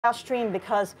Stream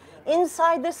because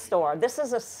inside this store, this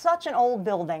is such an old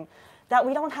building that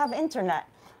we don't have internet.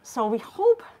 So we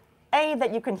hope, A,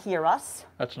 that you can hear us.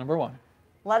 That's number one.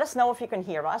 Let us know if you can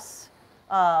hear us,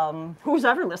 who's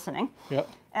ever listening. Yep.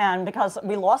 And because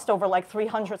we lost over like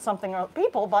 300 something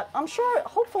people, but I'm sure,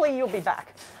 hopefully you'll be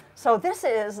back. So this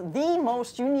is the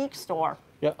most unique store.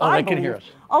 Yeah, oh, they can hear us.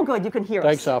 Oh, good, you can hear us.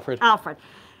 Thanks, Alfred. Alfred.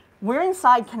 We're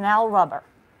inside Canal Rubber.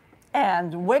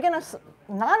 And we're going to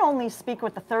not only speak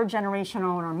with the third generation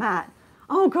owner, Matt.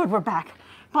 Oh, good, we're back.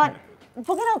 But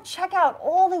we're going to check out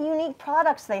all the unique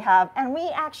products they have. And we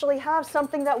actually have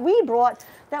something that we brought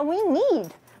that we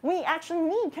need. We actually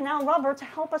need Canal Rubber to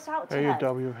help us out today. Hey,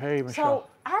 W. Hey, Michelle. So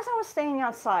as I was staying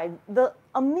outside, the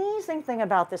amazing thing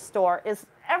about this store is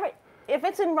if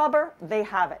it's in rubber, they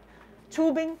have it.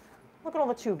 Tubing, look at all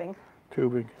the tubing.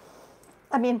 Tubing.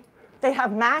 I mean, they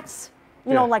have mats.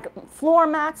 You know, like floor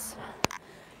mats.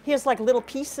 Here's like little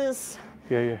pieces.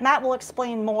 Yeah. Matt will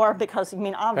explain more because, I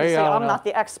mean, obviously I'm not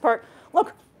the expert.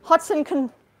 Look, Hudson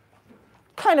can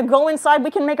kind of go inside.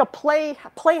 We can make a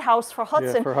playhouse for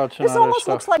Hudson. Yeah, for Hudson. This almost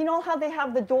looks like, you know how they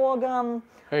have the dog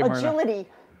agility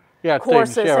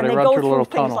courses and they go through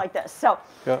things like this. So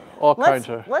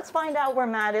let's find out where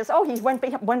Matt is. Oh, he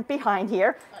went behind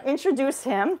here. Introduce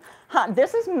him.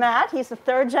 This is Matt. He's the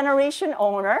third generation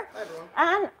owner. Hi, everyone.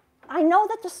 And I know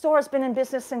that the store has been in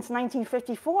business since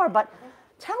 1954, but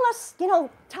tell us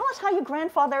how your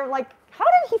grandfather, how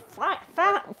did he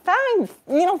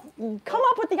come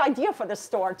up with the idea for this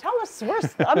store? Tell us,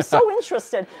 I'm so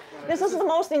interested. This is the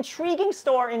most intriguing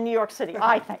store in New York City,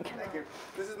 I think. Thank you.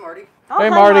 This is Marty. Oh, hey,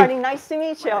 hi, Marty. Nice to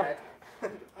meet you.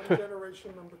 I'm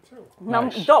generation number 2.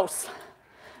 Nice. Dos.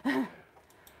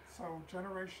 So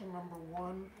generation number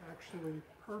 1 actually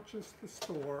purchased the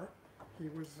store. He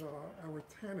was our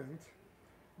tenant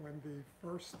when the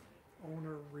first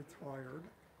owner retired.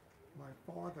 My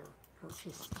father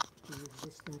purchased the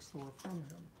existing store from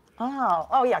him.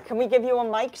 Oh yeah. Can we give you a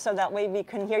mic so that way we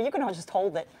can hear? You can just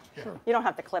hold it. Sure. You don't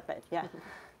have to clip it. Yeah.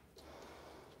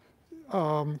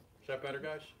 Is that better,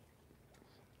 guys?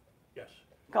 Yes.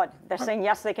 Good. They're saying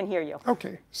yes, they can hear you.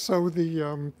 Okay. So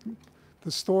the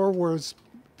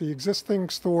existing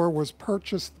store was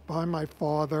purchased by my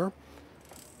father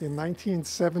in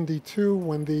 1972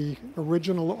 when the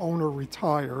original owner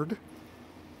retired,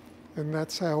 and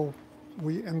that's how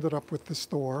we ended up with the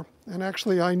store. And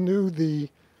actually, I knew the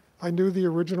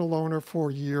original owner for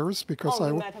years because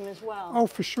you met him as well. Oh,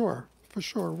 for sure.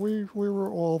 We were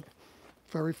all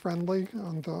very friendly,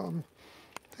 and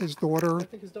his daughter. I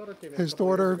think his daughter came in.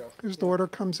 His daughter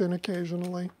comes in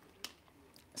occasionally.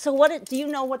 So do you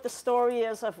know what the story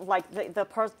is of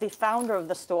the founder of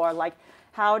the store?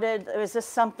 Is this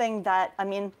something that, I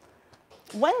mean,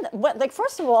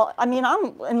 first of all, I mean,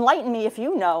 enlighten me if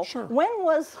you know. Sure. When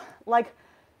was,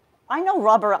 I know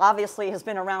rubber obviously has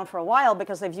been around for a while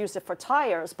because they've used it for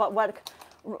tires, but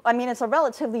it's a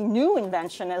relatively new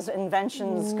invention as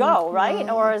inventions go, right?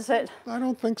 Or is it? I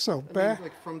don't think so.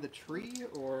 From the tree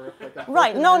or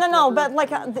right, no, but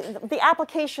the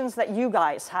applications that you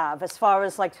guys have as far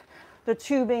as the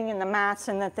tubing and the mats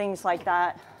and the things like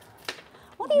that.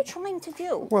 What are you trying to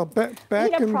do? Well, back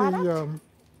in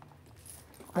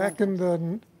the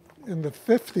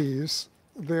 50s,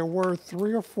 there were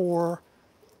 3 or 4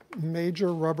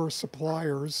 major rubber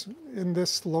suppliers in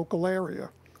this local area.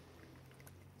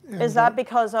 And is that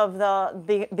because of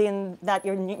being that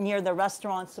you're near the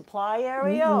restaurant supply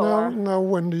area? No.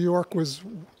 When New York was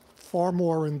far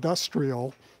more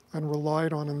industrial and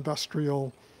relied on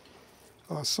industrial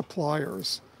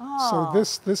suppliers. So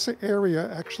this area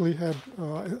actually had,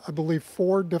 I believe,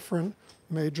 4 different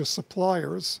major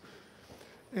suppliers.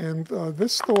 And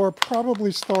this store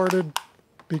probably started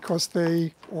because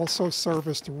they also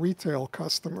serviced retail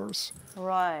customers.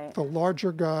 Right. The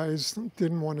larger guys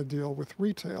didn't want to deal with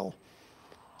retail.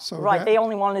 So they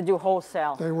only wanted to do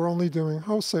wholesale. They were only doing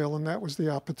wholesale, and that was the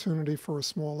opportunity for a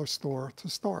smaller store to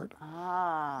start.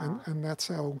 And that's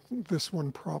how this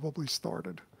one probably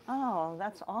started. Oh,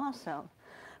 that's awesome.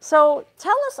 So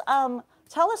tell us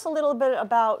a little bit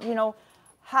about,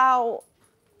 how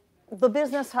the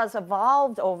business has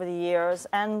evolved over the years,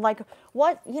 and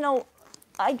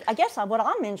I guess what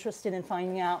I'm interested in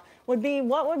finding out would be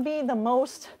what would be the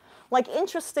most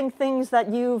interesting things that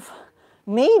you've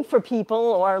made for people,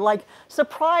 or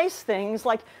surprise things.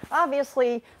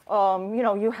 Obviously,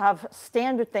 you have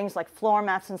standard things like floor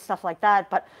mats and stuff like that,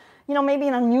 but maybe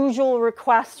an unusual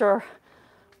request or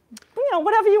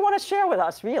whatever you want to share with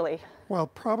us, really. Well,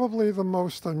 probably the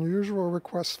most unusual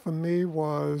request for me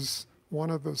was one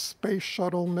of the space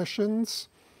shuttle missions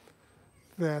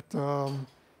that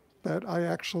I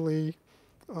actually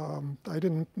I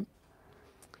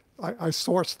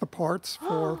sourced the parts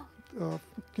for,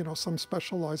 some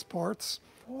specialized parts.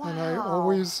 Wow. And I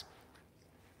always,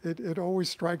 it always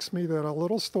strikes me that a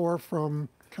little store from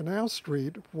Canal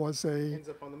Street was Ends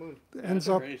up on the moon. ends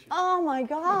up, Crazy. Oh my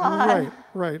God.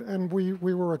 right. And we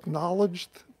were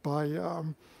acknowledged by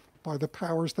the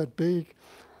powers that be,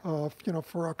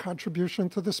 for our contribution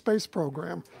to the space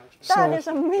program. That is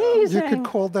amazing. You could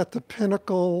call that the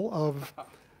pinnacle of,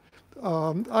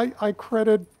 I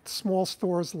credit small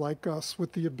stores like us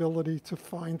with the ability to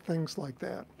find things like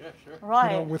that. Yeah, sure.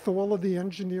 Right. With all of the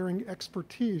engineering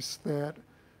expertise that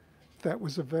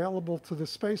was available to the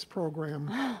space program,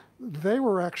 they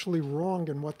were actually wrong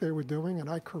in what they were doing, and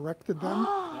I corrected them.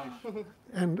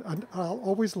 and I'll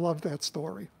always love that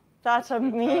story. That's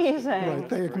amazing. Right.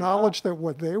 They acknowledged that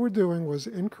what they were doing was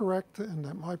incorrect and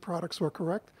that my products were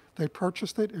correct. They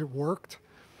purchased it. It worked.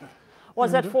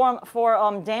 Was it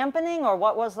for dampening, or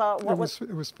what was the It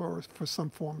was for some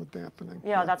form of dampening.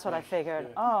 Yeah, that's what I figured.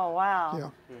 Oh wow. Yeah.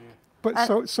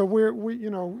 But so we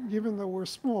even though we're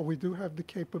small, we do have the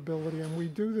capability, and we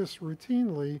do this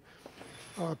routinely.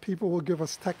 People will give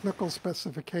us technical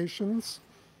specifications,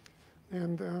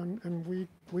 and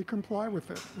we comply with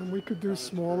it. And we could do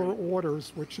smaller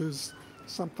orders, which is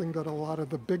something that a lot of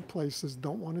the big places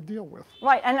don't want to deal with.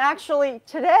 Right, and actually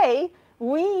today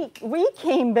we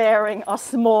came bearing a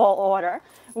small order.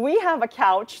 We have a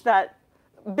couch that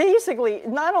basically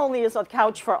not only is a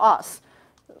couch for us,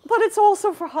 but it's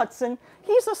also for Hudson.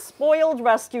 He's a spoiled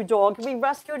rescue dog. We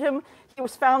rescued him. He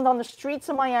was found on the streets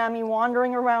of Miami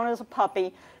wandering around as a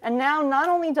puppy. And now not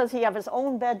only does he have his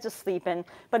own bed to sleep in,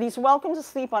 but he's welcome to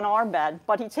sleep on our bed,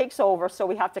 but he takes over, so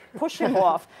we have to push him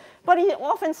off. But he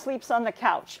often sleeps on the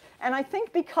couch. And I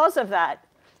think because of that,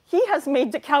 he has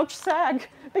made the couch sag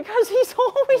because he's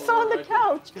always on the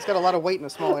couch. He's got a lot of weight in a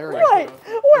small area. Right.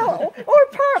 Well,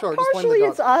 Sure, just blame the partially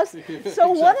it's dog. us.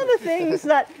 So one of the things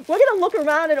that we're going to look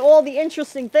around at all the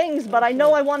interesting things, but I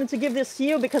know I wanted to give this to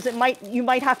you because you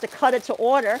might have to cut it to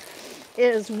order,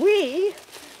 is we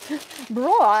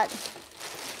brought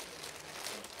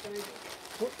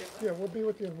Yeah, we'll be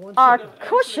with you in one our second.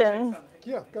 cushion.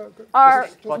 Yeah,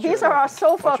 These are our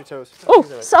sofa. Watch your toes. Oh,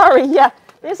 sorry, yeah.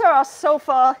 These are our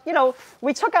sofa.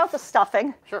 We took out the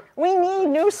stuffing. Sure. We need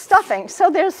new stuffing.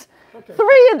 So there's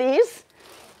 3 of these.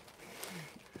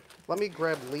 Let me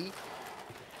grab Lee,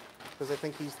 because I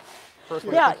think he's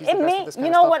personally. Yeah, I think he's the best at this kind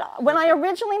you of know stuff. what? When I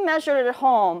originally measured it at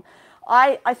home,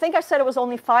 I think I said it was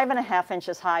only 5.5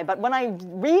 inches high. But when I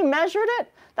re-measured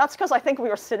it, that's because I think we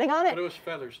were sitting on But it it. was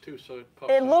feathers too, so it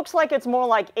pops It out. looks like it's more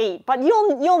like 8. But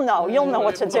you'll know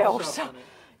what to It do. pops So, up on it.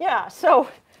 yeah. So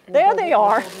there they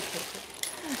are.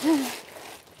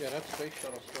 Yeah, that's space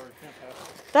shuttle story.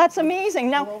 Fantastic. That's amazing.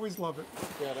 I Now. always love it.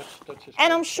 Yeah, that's just.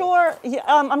 And I'm sure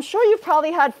you've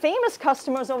probably had famous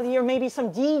customers over the year, maybe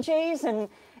some DJs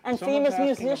and famous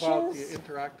musicians. About you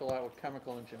interact a lot with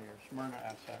chemical engineers. Myrna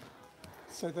asked that.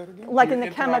 Say that again? Like You in the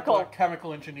interact chemical. with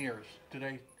chemical engineers. Do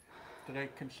they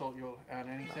consult you on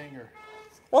anything or?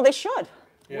 Well, they should.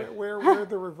 Yeah. Where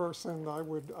the reverse end, I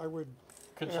would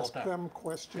Consult ask them. them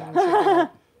questions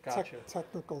about Gotcha.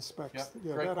 technical specs. Yep.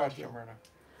 Yeah, Great that question, I do. Myrna.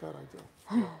 That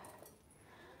I do.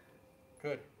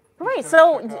 Good. Right. Check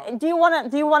So, out- do you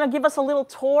want to give us a little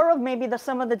tour of maybe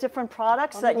some of the different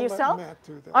products I'm that gonna you let sell? Matt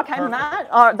do that. Okay, Perfect. Matt,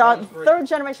 the That's great. 3rd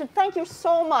generation. Thank you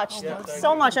so much, Yeah, thank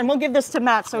so you. much, and we'll give this to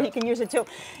Matt so he can use it too.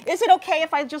 Is it okay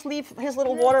if I just leave his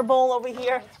little water bowl over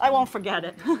here? I won't forget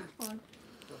it. How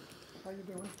you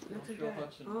doing? Joe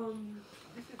Hudson.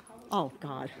 Oh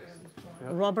God,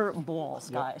 rubber balls,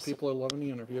 guys. People are loving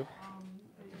the interview.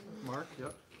 Mark,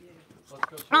 yep.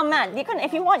 Let's go. Matt,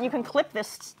 if you want, you can clip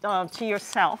this to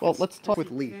yourself. Well, let's talk with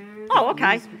Lee. Oh,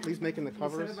 okay. Lee's making the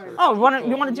covers. Oh, you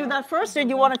want to do that first, or do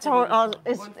you want to?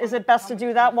 Is it best to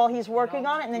do that while he's working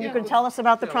on it, and then you can tell us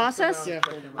about the process? Yeah.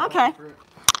 Okay.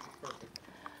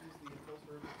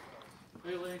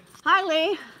 Hey, Lee. Hi,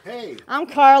 Lee. Hey. I'm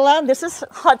Carla. This is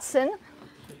Hudson.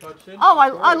 Hudson. Oh,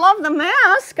 I love the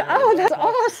mask. Oh, that's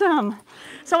awesome.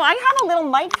 So I have a little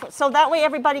mic, so that way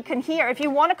everybody can hear. If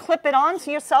you want to clip it on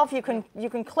to yourself, you can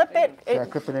clip it. Can I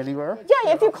clip it anywhere?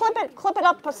 Yeah, if you clip it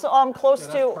up close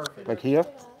to. Perfect. Like here?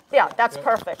 Yeah, that's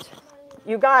perfect.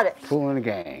 You got it. Cool in the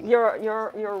gang.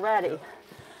 You're ready.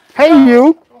 Hey,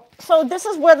 you! So this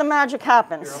is where the magic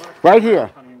happens. Right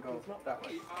here.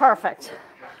 Perfect.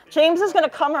 James is going to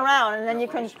come around, and then you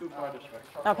can. Scoot by this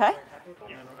way. Okay.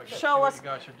 Show What us you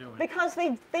guys are doing. because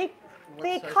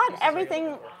they cut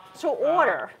everything to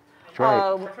order. That's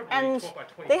right. And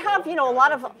they have, a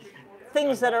lot of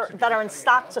things that are in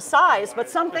stock to size, but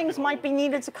some things might be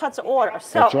needed to cut to order.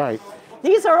 So That's right.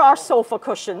 these are our sofa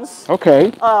cushions.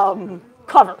 Okay.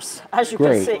 covers, as you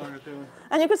Great. can see.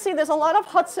 And you can see there's a lot of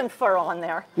Hudson fur on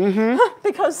there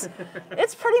because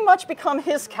it's pretty much become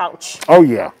his couch. Oh,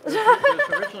 yeah. It's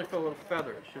originally filled with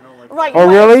feathers, you know, like Right. Oh,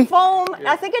 well, really? It's foam.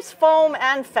 I think it's foam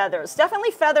and feathers.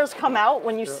 Definitely feathers come out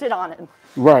when you sit on it.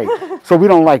 Right. So we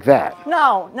don't like that.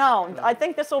 No, no. I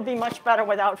think this will be much better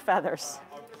without feathers.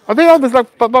 Are they all just like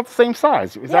about the same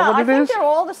size? Is that what I it think is? they're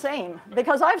all the same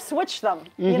because I've switched them.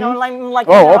 You know, like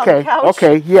when Oh, they're on okay. the couch.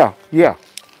 Okay. Yeah. Yeah.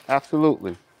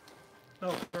 Absolutely.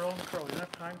 no, they're all curly. You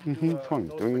have time to do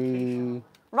 23.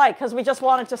 Right, because we just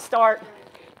wanted to start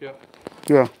Yeah.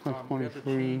 Yeah. We have to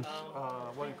 23. change,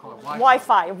 what do you call it?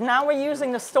 Wi-Fi. Now we're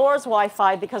using the store's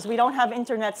Wi-Fi because we don't have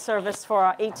internet service for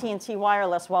our AT&T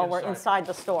wireless while we're inside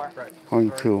the store. Right.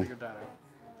 22. Figured that out.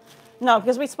 No,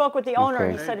 because we spoke with the owner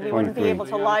and he Okay. said we wouldn't be 23. able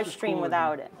to live stream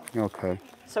without it. Okay.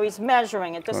 So he's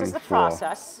measuring it. This is the 24.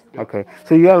 process. Okay.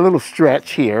 So you got a little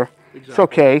stretch here. It's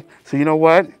okay. So you know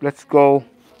what? Let's go.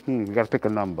 We got to pick a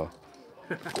number.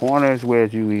 Corners,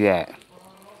 where's you at?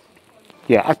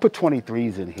 Yeah, I put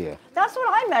 23s in here. That's what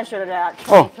I measured it at,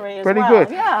 Oh, 23 as pretty well.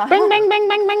 good. Yeah. Bing, bing, bing,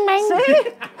 bing, bing, bing.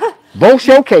 See? Both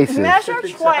showcases. Measure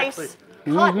twice,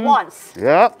 cut once.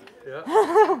 Yep.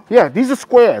 Yeah, these are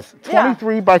squares. Yeah.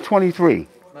 23 by 23.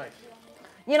 Nice.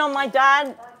 You know, my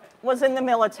dad was in the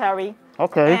military.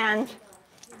 Okay. And,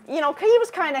 you know, he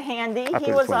was kind of handy. I He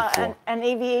think was it's 24. an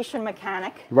aviation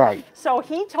mechanic. Right. So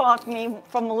he taught me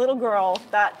from a little girl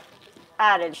that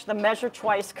adage, the measure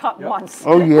twice, cut once.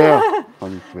 Oh, yeah.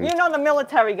 23. You know the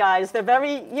military guys, they're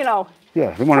very, you know,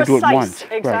 Yeah, they want to do it precise. once.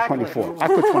 Exactly. Right, 24. I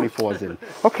put 24s in.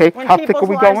 Okay, when how thick are people's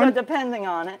we lives are going? depending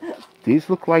on it. These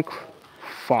look like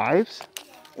 5s.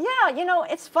 Yeah, you know,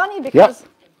 it's funny because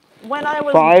when I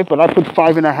was 5, but I put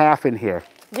 5.5 in here.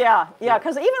 Yeah,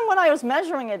 because even when I was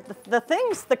measuring it,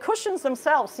 the cushions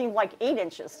themselves seemed like 8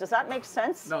 inches. Does that make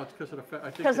sense? No, it's because of the, I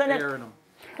think 'Cause the then it- air in them.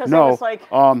 Because it No, was like,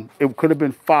 it could have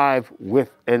been 5 with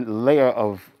a layer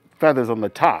of feathers on the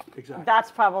top. Exactly.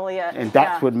 that's probably it. And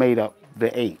that's yeah. what made up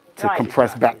the 8 to Right.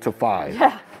 compress back to 5.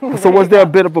 Yeah. So was there a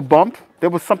bit of a bump?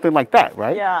 There was something like that,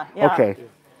 right? Yeah, yeah. Okay,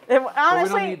 It,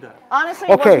 honestly, need that. honestly,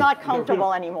 it Okay. was not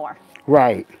comfortable anymore.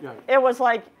 right. Yeah, It was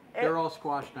like, they're all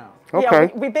squashed now. Okay.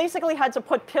 yeah, we basically had to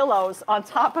put pillows on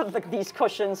top of these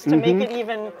cushions to make it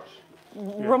even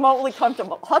remotely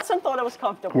comfortable. Hudson thought it was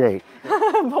comfortable, Great,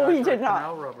 but we did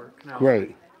Canal not. rubber, canal great.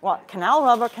 Street. Well, Canal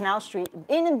Rubber, Canal Street,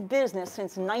 in business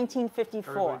since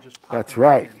 1954. Everybody just popped That's in.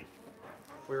 right.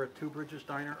 We were at Two Bridges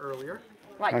Diner earlier.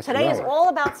 Right. That's Today is right. all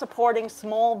about supporting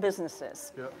small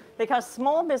businesses Yep. because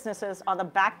small businesses are the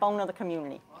backbone of the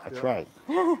community. That's right.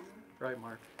 Right,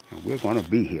 Mark. And we're going to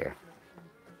be here.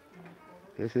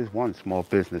 This is one small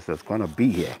business that's going to be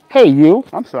here. Hey, you.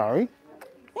 I'm sorry.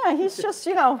 Yeah, he's just,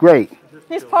 you know, Great.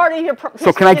 he's part of your.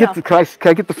 So can I get the can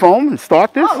I get the phone and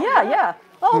start this? Oh yeah, yeah.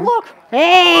 Oh look,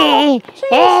 Hey, jeez,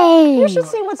 hey. you should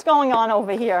see what's going on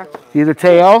over here. See the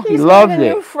tail? He He's loves made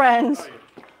a new it. friend.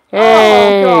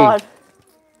 Hey. Oh God.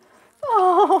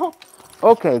 Oh,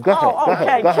 Okay, go ahead. oh, Go okay.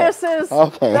 ahead. Go ahead. Kisses.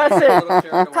 Okay. That's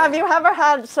it. Have you ever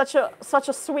had such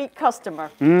a sweet customer?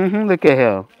 Mm-hmm. Look at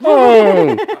him.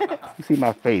 Hey. You see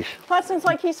my face? Hudson's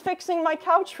like he's fixing my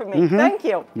couch for me. Thank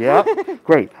you. Yeah.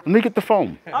 Great. Let me get the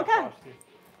phone. Okay.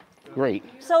 Great.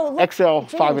 So look, XL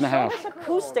James, 5.5. show this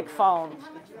acoustic phone.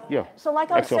 Yeah. So like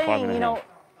I was XL saying, you 5.5. know,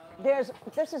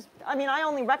 this is, I mean, I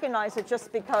only recognize it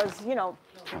just because, you know,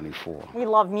 24. we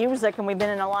love music and we've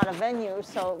been in a lot of venues.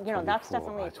 So, you know, that's 24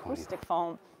 definitely by acoustic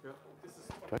phone. Do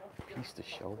I have a piece to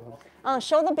show them?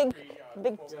 Show the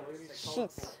big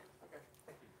sheets.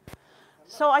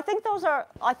 So I think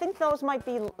those might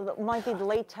be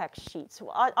latex sheets.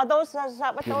 Are those, is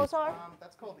that what those are?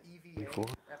 That's called EVA, ethylene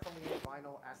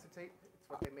vinyl acetate. It's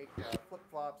what they make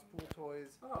flip-flops, pool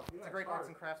toys. It's a great arts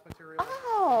and crafts material.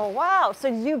 Oh, wow. So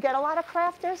do you get a lot of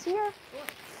crafters here?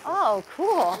 Oh,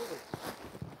 cool.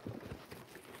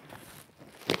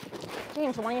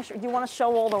 James, do you want to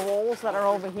show all the rolls that are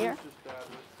over here? Just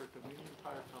for the medium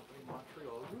tire company,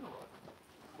 Montreal,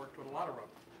 Unirod. Worked with a lot of rubber.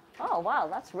 Oh, wow.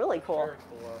 That's really cool.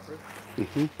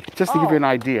 Just to give Oh. you an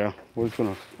idea what it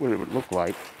would look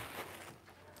like.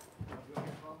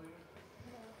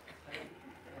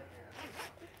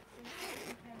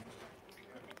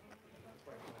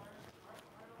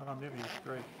 Oh, maybe it's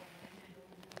great.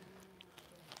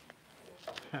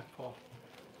 Paul.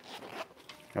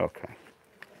 Okay.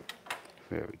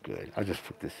 Very good. I'll just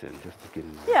put this in just to get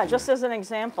an Yeah, idea. just as an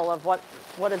example of what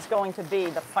it's going to be,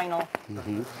 the final.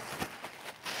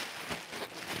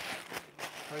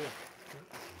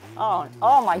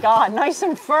 Oh my God, nice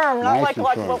and firm, not Nice like and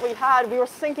what firm. we had. We were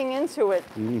sinking into it.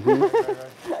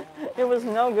 It was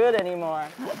no good anymore.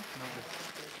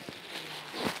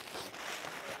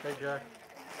 Hey, Jack.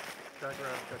 Jack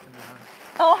Rabbit checking in.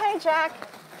 Oh, hey, Jack.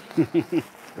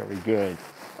 Very good.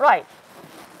 Right.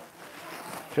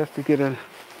 Just to get a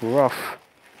rough.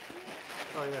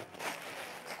 Oh,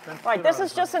 yeah. Right, this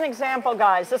is just an example,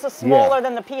 guys. This is smaller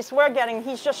than the piece we're getting.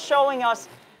 He's just showing us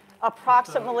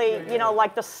approximately, you know,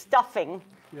 like the stuffing,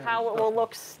 how it will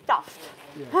look stuffed.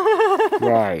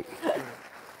 Right.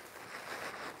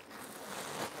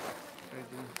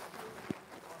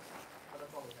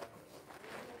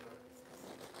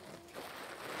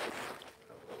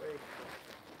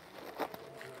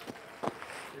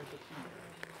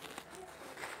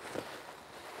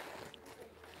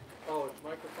 Oh, his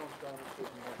microphone's down.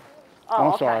 Oh, I'm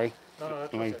okay. sorry. No, no,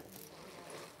 that's Let me- okay.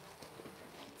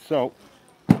 So,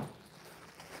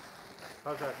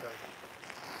 How's that, guys?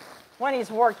 When he's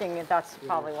working, that's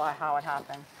probably how it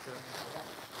happened.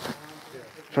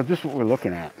 so this is what we're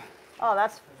looking at. Oh,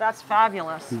 that's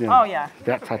fabulous. Yeah. Oh, yeah.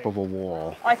 That type of a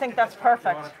wall. I think that's You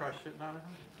perfect. want to try sitting on it?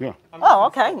 Yeah. Oh,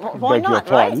 okay. Why Beg your not,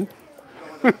 right?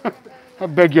 pardon. I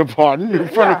beg your pardon. In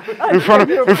front Yeah, of, I in front of,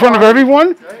 beg your in front of everyone?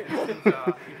 You know, it's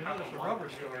a rubber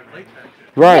store in latex.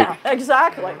 Right. Yeah,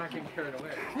 exactly. I'm not getting carried away.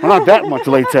 Well, not that much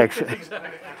latex.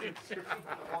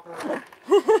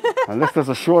 Unless there's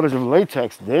a shortage of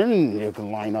latex, then you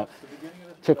can line up.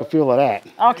 Take a feel of that.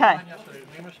 Okay. The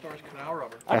name of the store is Canal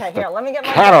Rubber. Okay, That's here, the let me get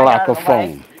my Cadillac bag out of of the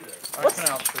way. foam. On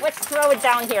Canal Street. Let's throw it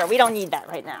down here. We don't need that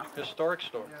right now. Historic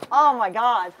store. Oh, my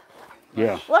God.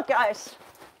 Yeah. Look, guys.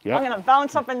 Yep. I'm going to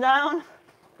bounce up and down.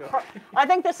 I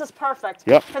think this is perfect.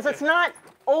 Yep. Because it's not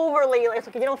overly, it's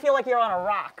like you don't feel like you're on a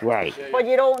rock. Right. But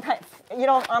you don't,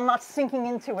 I'm not sinking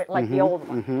into it like the old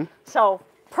one. So,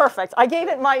 perfect. I gave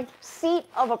it my seat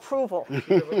of approval,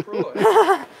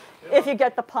 if you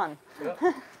get the pun.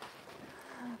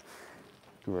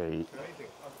 Great.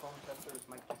 Our phone tester is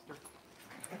Mike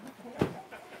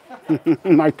Easter.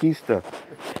 Mike Easter.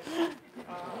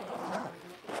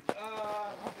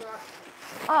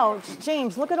 Oh,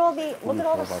 James, look at all the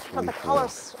About the color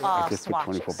 24. I just put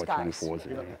swatches, 24 by guys. 24s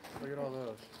in there. Look at all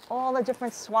those. All the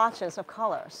different swatches of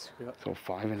colors. So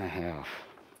 5.5.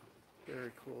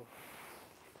 Very cool.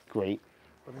 Great.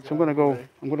 Let me So I'm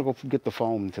gonna go get the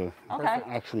foam to Okay.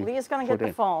 actually Leah's gonna get put the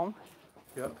in. foam.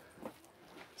 Yep.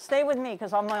 Stay with me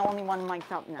because I'm the only one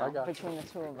mic'd up now I got you. between the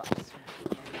two of us.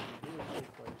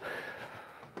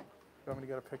 You want me to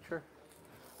get a picture?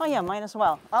 Oh yeah, might as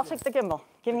well. I'll take the gimbal.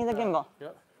 Give me the gimbal.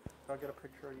 Yep. I'll get a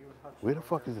picture of you and Hudson. Where the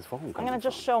fuck is this foam I'm coming gonna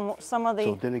just from? show some of the.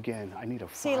 So then again, I need a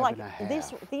See, 5.5.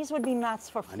 like these would be mats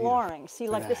for need a flooring. See,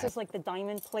 like this 5.5. is like the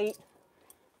diamond plate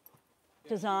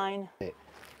design. It.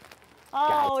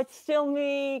 Oh, Guys. it's still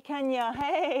me, Kenya.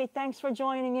 Hey, thanks for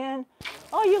joining in.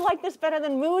 Oh, you like this better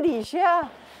than Moody's? Yeah.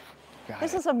 Got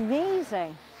This it. is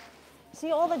amazing.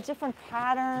 See all the different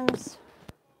patterns.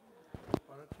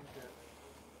 Why don't you get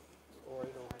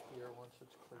right over here once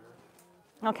it's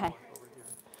clear? Okay. Over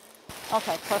here.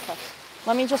 Okay, perfect.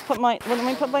 Let me just put my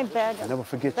bag Never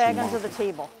forget bag you, under Mom. the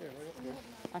table.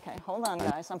 Okay, hold on,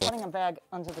 guys. I'm putting a bag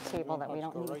under the table that we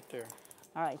don't Go need. right there.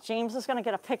 All right, James is going to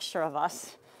get a picture of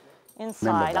us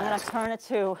inside. I'm going to turn it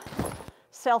to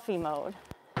selfie mode.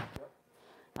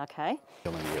 Okay,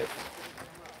 Dealing with.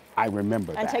 I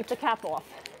remember and that. take the cap off.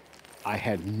 I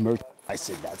had merchandise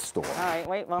in that store. All right,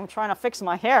 wait. Well, I'm trying to fix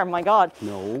my hair. My God.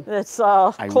 No. It's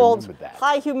I called remember that.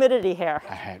 high humidity hair.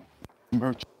 I had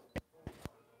merch.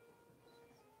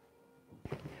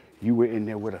 You were in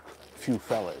there with a few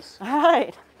fellas. All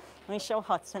right. Let me show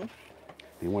Hudson.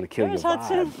 They want to kill Here's your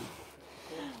Hudson. vibe.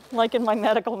 Like in my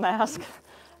medical mask,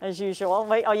 as usual.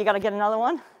 Wait, oh, you got to get another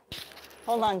one?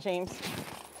 Hold on, James.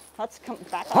 Let's come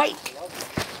back up. Hi.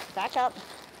 Back up.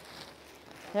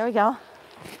 There we go.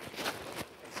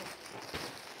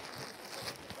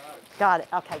 Got it.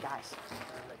 Okay, guys.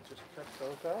 Just check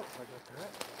those out. I got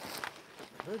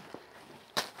that. Good.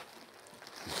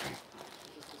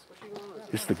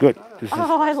 This is the good. This is,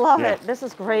 Oh, I love yeah. it. This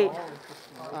is great.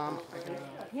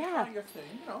 Yeah. Your thing,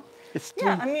 you know. It's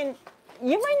Yeah, I mean,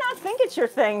 you might not think it's your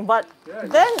thing, but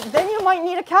then you might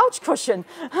need a couch cushion.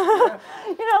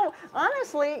 You know,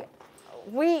 honestly,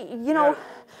 you know,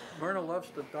 Myrna loves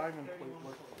the diamond plate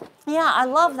look. yeah, I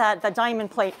love that, the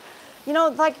diamond plate. You know,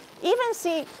 like, even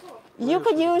see, you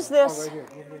could use this,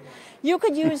 you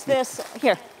could use this,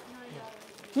 here.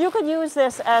 You could use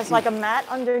this as like a mat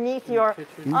underneath your,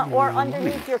 or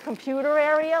underneath your computer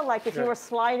area, like if you were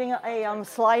sliding a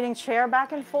sliding chair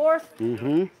back and forth.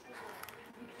 Mm-hmm.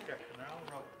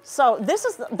 So this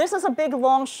is a big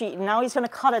long sheet, and now he's going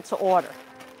to cut it to order.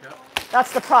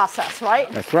 That's the process,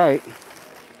 right? That's right.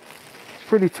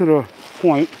 Pretty to the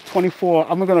point. 24.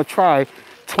 I'm gonna try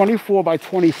 24 by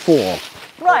 24.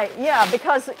 Right. Yeah,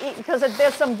 because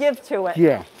there's some give to it.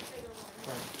 Yeah.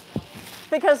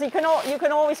 because you can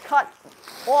always cut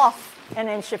off an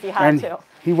inch if you had And to.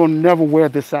 he will never wear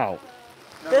this out.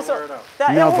 This wear it out.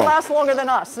 That it Never. will last longer than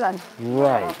us then.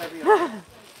 Right.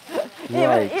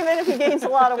 Even if he gains a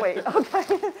lot of weight. Okay.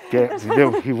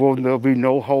 There'll be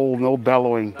no hole, no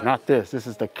bellowing. Not this. This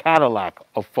is the Cadillac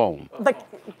of foam.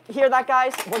 Hear that,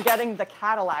 guys? We're getting the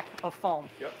Cadillac of foam.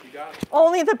 Yep, you got it.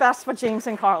 Only the best for James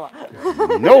and Carla.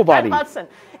 Nobody And Hudson.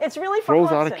 It's really for throws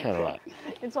Hudson. out a Cadillac.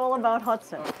 It's all about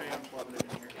Hudson. Okay, I'm loving it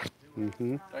in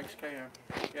here. Thanks,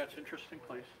 KM. Yeah, it's an interesting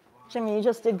place. Jimmy, you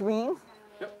just did green?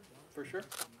 Yep, for sure.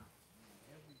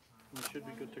 You should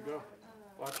be good to go.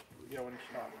 Watch, yeah, when you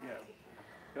stop, yeah.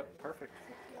 Yep, perfect.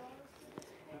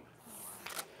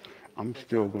 I'm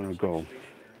still gonna go.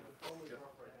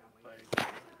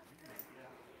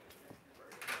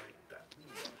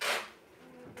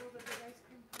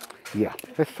 Yeah,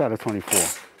 let's try the 24.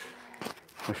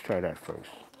 Let's try that first.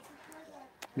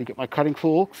 Let me get my cutting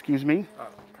tool, excuse me.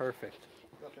 Perfect.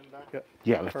 Yep.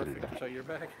 Yeah, let's do Perfect. that. So you're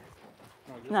back?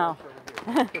 No.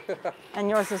 And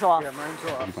yours is off. Yeah, mine's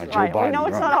off. My Joe Right. We Biden know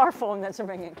it's run. not our phone that's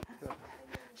ringing.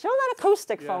 Show that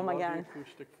acoustic Yeah, foam love again. The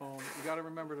acoustic foam. You got to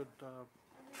remember to,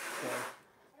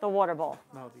 The water bowl.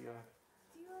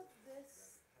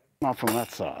 Not from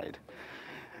that side.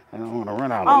 I don't want to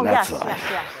run out Oh, on that yes, side.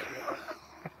 yes.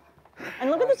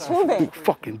 And look at the tubing. Big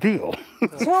fucking deal.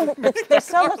 They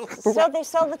sell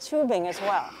the tubing as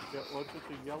well. yeah, look at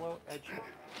the yellow edge.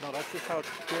 No, that's just how it's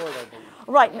stored, I believe.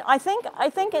 Right. I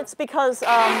think it's because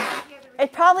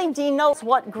it probably denotes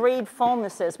what grade foam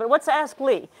this is. But let's ask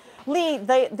Lee. Lee,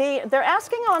 they're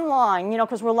asking online,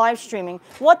 because we're live streaming,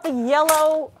 what the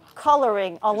yellow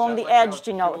coloring along the edge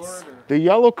denotes. The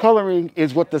yellow coloring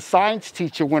is what the science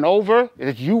teacher went over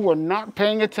that you were not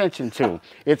paying attention to.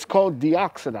 It's called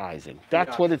deoxidizing.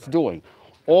 That's what it's doing.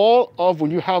 All of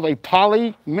when you have a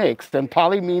poly mix, then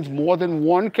poly means more than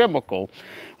one chemical.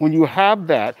 When you have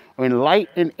that, when light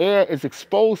and air is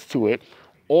exposed to it,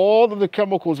 all of the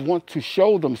chemicals want to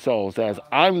show themselves as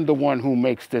I'm the one who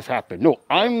makes this happen. No,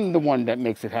 I'm the one that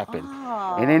makes it happen.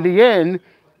 And in the end,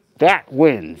 that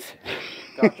wins.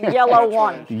 Yellow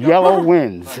one. Yellow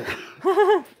wins.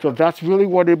 So that's really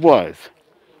what it was.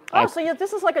 Oh, so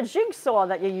this is like a jigsaw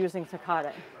that you're using to cut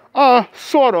it.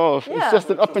 Sort of. Yeah. It's just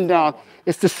an up and down.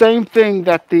 It's the same thing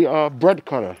that the bread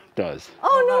cutter does.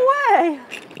 Oh, no way.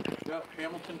 Yep,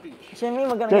 Hamilton Beach. Jimmy,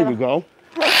 we're going to There you go.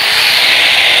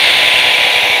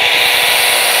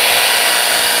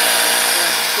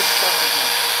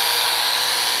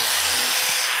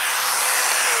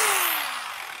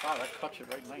 Wow, that cuts it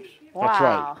right nice. Wow. That's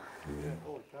right.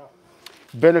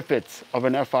 Benefits of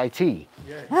an FIT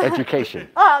education.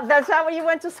 Oh, that's that what you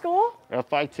went to school?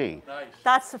 FIT. Nice.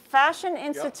 That's the Fashion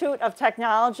Institute of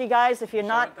Technology, guys. If you're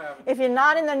not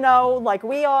in the know like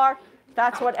we are,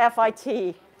 that's what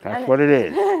FIT. That's what it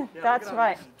is. That's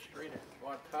right. Straight in.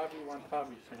 One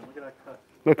tabi, Sam. Look at that cut.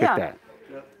 Look Yeah. at that.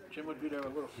 Yep. Jim would be there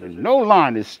with a little scissors. No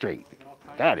line is straight.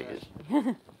 That is.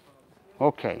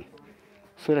 Okay.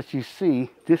 So that you see,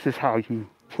 this is how you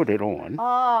put it on.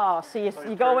 Oh, so you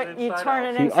go in, you turn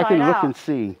it See, inside I can look out. and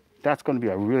see. That's going to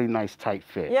be a really nice tight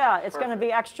fit. Yeah, it's going to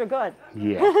be extra good.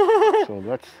 Yeah. So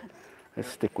let's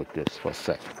stick with this for a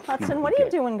second. Hudson, what are you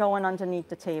doing going underneath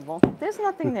the table? There's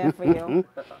nothing there for you.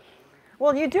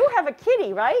 Well, you do have a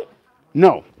kitty, right?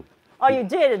 No. Oh, you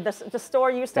did. The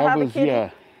store used to That have was, a kitty. yeah,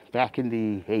 back in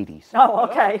the 80s. Oh,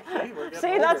 okay. we're getting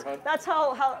See, older,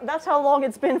 that's how long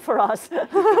it's been for us.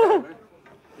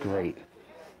 Great.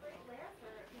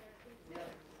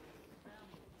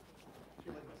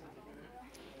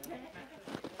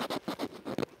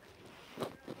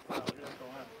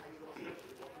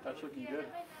 That's looking good.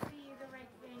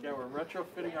 Yeah, we're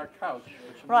retrofitting our couch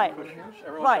with some Right. new cushions.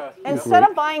 Everyone's Right. asking, Instead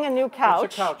of buying a new What's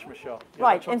couch. a couch, Michelle? Yeah,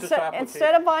 Right. that's what this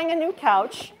Instead of buying a new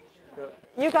couch,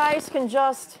 you guys can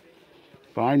just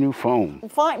Buy new foam.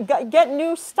 get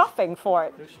new stuffing for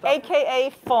it, New stuffing. AKA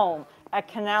foam at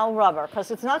Canal Rubber,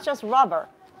 because it's not just rubber,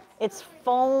 it's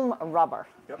foam rubber.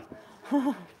 Yep.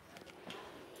 Wow,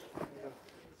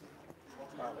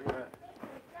 look at that.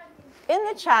 In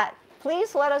the chat,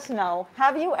 please let us know,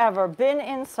 have you ever been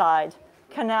inside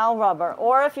Canal Rubber?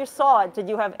 Or if you saw it, did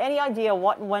you have any idea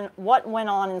what went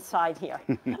on inside here?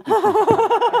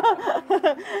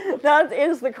 That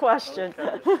is the question.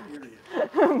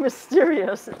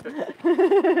 Mysterious.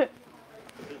 Yeah.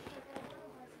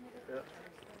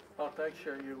 Oh, thanks,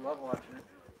 Sherry. You love watching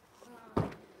it.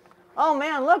 Oh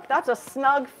man, look, that's a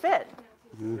snug fit.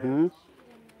 Mm-hmm.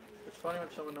 It's funny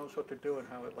when someone knows what they're doing,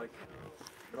 how it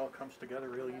all comes together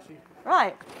real easy.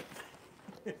 Right.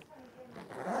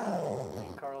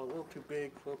 Carl, a little too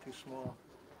big, a little too small.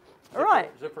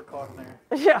 Right. Zipper caught in there.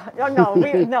 Yeah.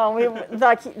 No.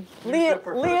 Like Lee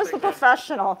is the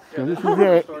professional. Yeah, this is Started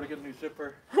it. to get a new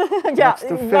zipper. Yeah.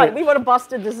 the Right. fit. We would have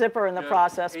busted the zipper in the Yeah,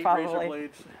 process 8 probably. razor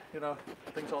blades, you know,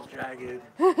 things all jagged,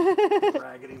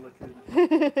 raggedy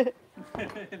looking.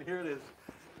 And here it is.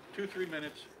 2-3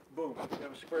 minutes, boom. You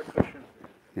have a square cushion.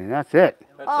 And that's it.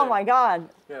 That's Oh it. my God.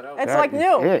 Yeah, that was It's That like is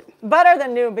new. it. Better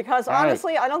than new because All right.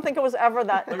 honestly, I don't think it was ever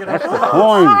that. Look at That's that. the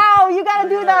coin. Oh, you got to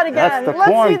do that again. That's the Let's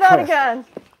see coin that press. again.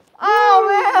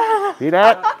 Oh See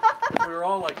that? We were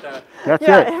all like that. That's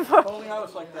man. it. Yeah. If only I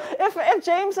was like that. If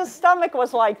James's stomach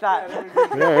was like that. Yeah,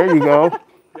 there we go. Yeah, there you go.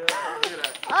 Yeah, look at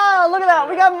that. Oh, look at that.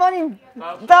 We got money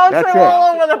That's bouncing it.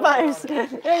 all over the place.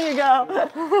 There you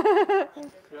go.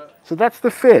 So that's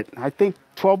the fit. I think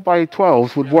 12 by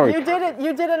 12s would work. You did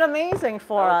it amazing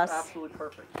for That was us. absolutely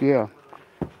perfect. Yeah.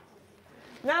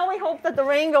 Now we hope that the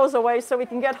rain goes away so we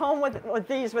can get home with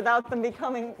these without them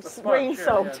becoming rain yeah,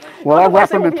 soaked. yeah, Well, I'll Otherwise wrap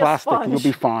it them will in be a plastic. You'll sponge.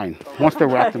 be fine. Once they're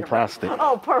wrapped in plastic.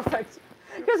 Oh, perfect.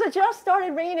 Because it just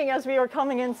started raining as we were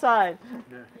coming inside.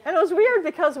 Yeah. And it was weird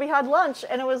because we had lunch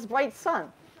and it was bright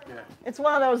sun. Yeah. It's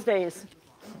one of those days.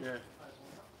 Yeah.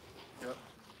 Yep.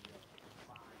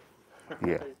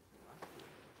 Yeah.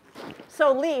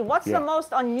 So Lee, what's Yeah. the most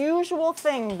unusual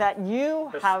thing that you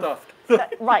That's have stuffed.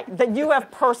 that you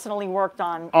have personally worked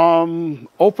on?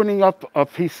 Opening up a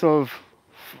piece of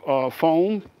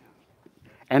foam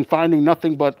and finding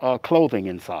nothing but clothing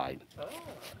inside.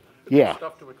 Yeah,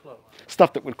 Stuffed it with clothes.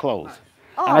 stuffed it with clothes.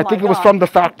 Oh And I my think it was God. from the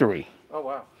factory. Oh,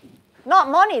 wow. Not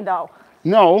money though.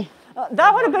 No,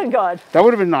 That would have been good. that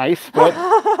would have been nice, but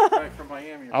Back from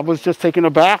Miami. I was just taken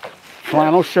aback.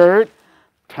 Flannel shirt,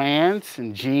 pants,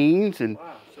 and jeans, and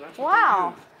Wow. So that's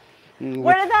Wow.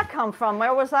 Where did that come from?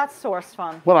 Where was that sourced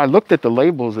from? well, I looked at the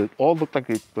labels. It all looked like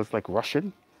it was like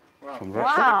Russian, Wow. from They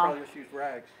Russia. Wow. probably just used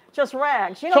rags. Just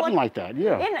rags. You know, Something like that.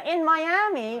 Yeah. in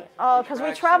Miami, because we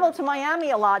Rag travel centers. to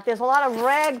Miami a lot, there's a lot of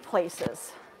rag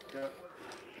places. Yeah.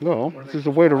 No, this is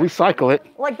a way to recycle it.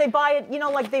 Like they buy it,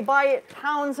 like they buy it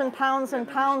pounds and pounds and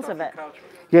pounds of it. Couch.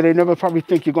 Yeah, they never probably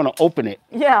think you're going to open it.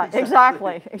 Yeah,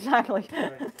 exactly, exactly.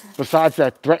 Besides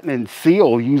that threatening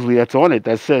seal usually that's on it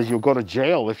that says you'll go to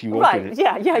jail if you open Right, it.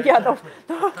 yeah.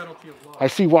 Penalty of law. I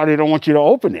see why they don't want you to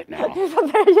open it now.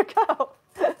 There you go.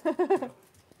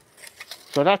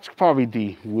 So that's probably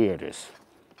the weirdest,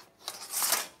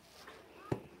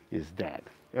 is that.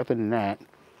 Other than that,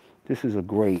 this is this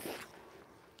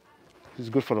is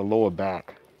good for the lower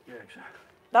back. Yeah, exactly.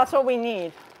 That's what we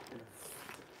need.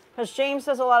 Because James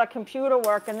does a lot of computer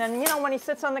work, and then, when he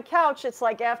sits on the couch, it's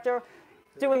like after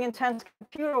doing intense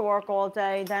computer work all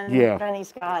day, then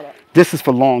he's got it. This is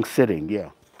for long sitting, yeah.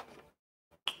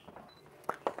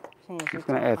 James, Just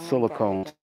going to add silicone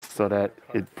so that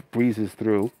it breezes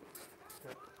through.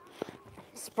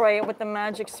 Spray it with the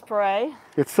magic spray.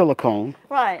 It's silicone,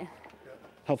 Right.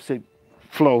 helps it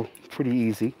flow pretty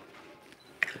easy.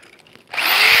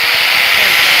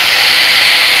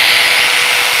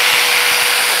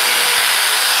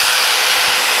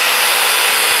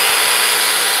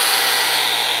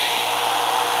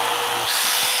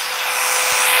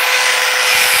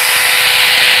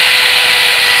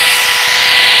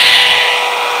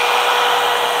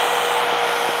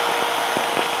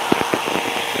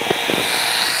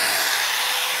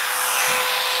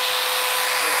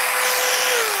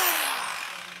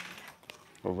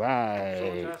 All So I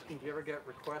right. was asking, do you ever get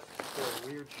requests for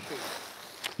a weird shape?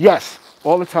 Yes,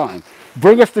 all the time.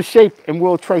 Bring us the shape and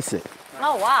we'll trace it.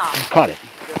 Oh, wow. Cut it.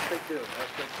 Yes, they do. That's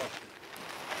a good question.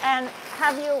 And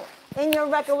have you, in your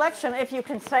recollection, if you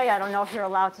can say, I don't know if you're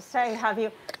allowed to say,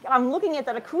 I'm looking at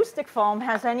that acoustic foam,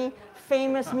 has any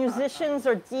famous musicians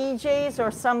or DJs or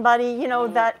somebody,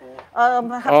 that have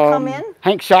come in?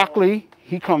 Hank Shockley,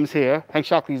 he comes here. Hank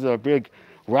Shockley's a big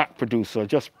rap producer,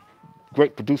 just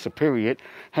great producer, period.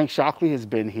 Hank Shockley has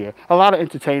been here. A lot of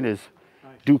entertainers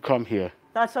do come here.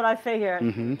 That's what I figured.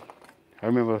 I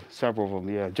remember several of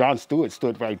them, yeah. Jon Stewart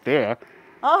stood right there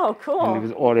Oh, and he cool.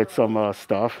 was ordered some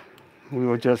stuff.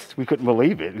 We couldn't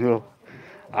believe it.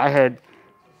 I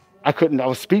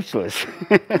was speechless.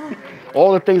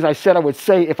 All the things I said I would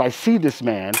say if I see this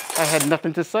man, I had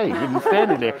nothing to say. He was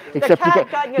standing there. Except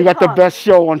cat got your you got the tongue. best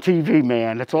show on TV,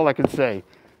 man. That's all I can say.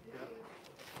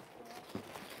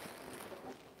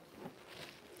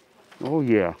 Oh,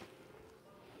 yeah.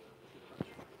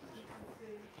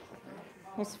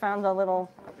 He's found a little.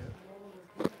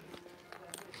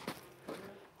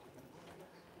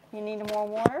 You need more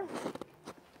water?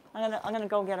 I'm gonna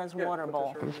go get his water put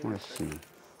bowl. this I just want to see.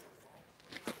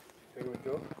 There we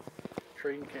go.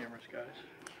 Trading cameras, guys.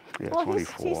 Yeah, Well, he's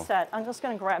 24. set. I'm just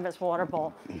gonna grab his water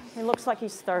bowl. He looks like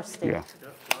he's thirsty. Yeah.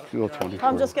 Yep, a lot of Still 24.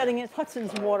 I'm just getting it.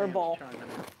 Hudson's water bowl.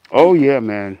 Oh yeah,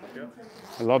 man.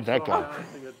 I love that guy.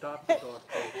 The adopted dog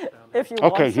place down there. If you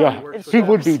Okay, want some, yeah, it's he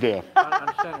would yours. be there.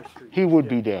 On Center Street. He would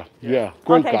be there. Yeah,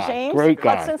 great Okay, guy. James. Great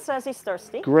guy. Hudson says he's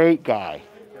thirsty. Great guy.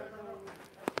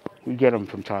 We get him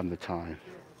from time to time.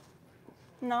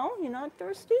 No, you're not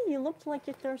thirsty. You looked like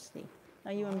you're thirsty.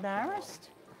 Are you embarrassed?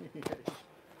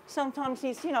 Sometimes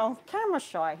he's, you know, camera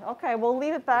shy. Okay, we'll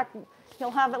leave it back.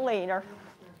 He'll have it later.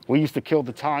 We used to kill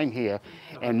the time here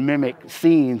and mimic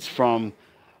scenes from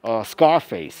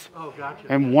Scarface. Oh, gotcha.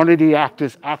 And one of the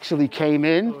actors actually came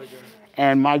in,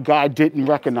 and my guy didn't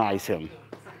recognize him.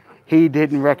 He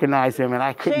didn't recognize him, and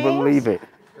I couldn't James? believe it.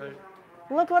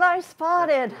 Look what I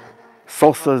spotted.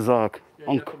 Sosa's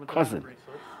cousin.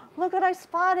 Look what I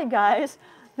spotted, guys.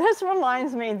 This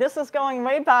reminds me, this is going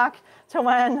way back to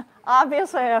when,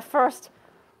 obviously,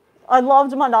 I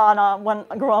loved Madonna when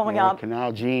growing Yeah, up.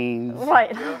 Canal jeans.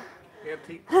 Right.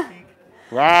 Antique, boutique,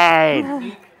 Right.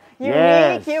 unique.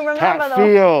 Yes. You remember Pat those?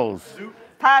 Fields.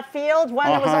 Pat Field, when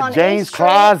it was on Jane's 8th Street.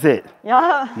 Closet.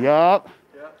 Yeah. Yup.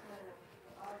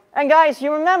 And guys,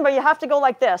 you remember, you have to go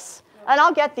like this. And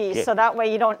I'll get these, Yeah. so that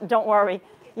way you don't worry.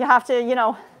 You have to, you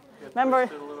know, remember,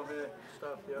 Twisted a little bit,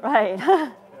 stuff, yeah. right. Yeah,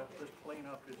 just plain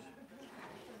up is,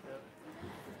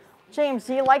 James,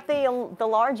 do you like the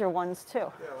larger ones too?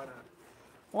 yeah, why not?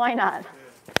 Why not?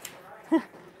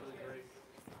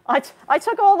 I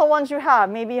took all the ones you have.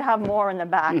 Maybe you have more in the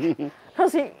back,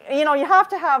 because you know you have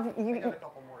to have.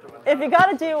 If you got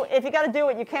to do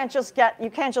it, you can't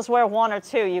just wear one or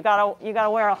two. You gotta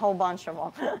wear a whole bunch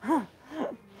of them.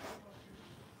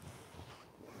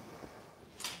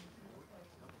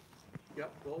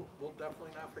 Yep, we'll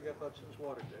definitely not forget Hudson's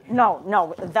water dish.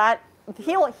 No, that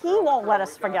he won't let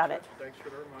us forget it. Thanks for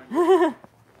the reminder.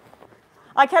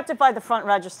 I kept it by the front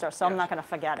register, so I'm not going to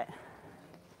forget it.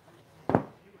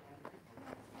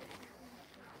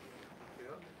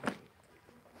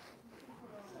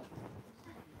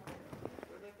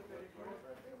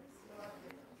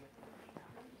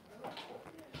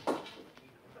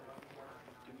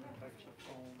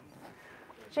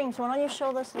 James, why don't you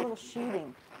show this little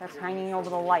sheeting that's hanging over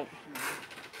the light?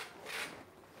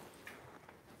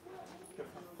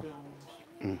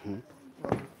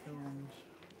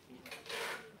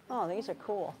 Oh, these are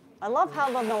cool. I love how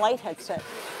the light head sits.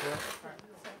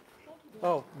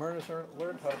 Oh, Myrna's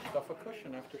learned how to stuff a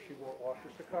cushion after she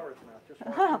washes the covers now. Just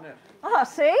watching this. Oh,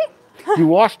 see? You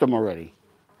washed them already.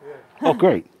 Oh,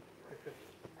 great.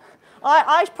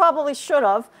 I probably should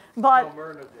have, but Oh,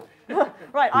 Myrna did.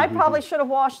 right, I probably should have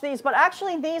washed these. But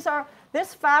actually,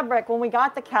 this fabric, when we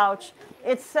got the couch,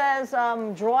 it says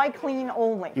dry clean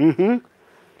only.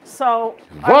 So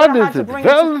What is it?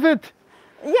 Velvet?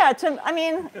 Yeah, I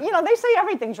mean, you know, they say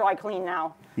everything's dry clean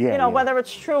now. Yeah, you know, yeah. whether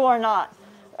it's true or not.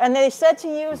 And they said to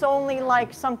use only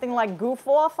like something like goof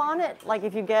off on it, like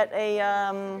if you get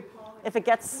a, if it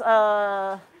gets,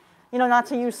 you know, not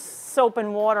to use soap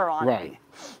and water on it.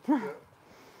 Right.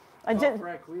 I Oh, did,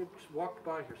 Frank, we have walked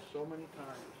by here so many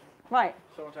times. right.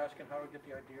 Someone's asking how to get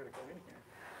the idea to go in here.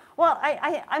 Well,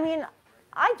 I mean,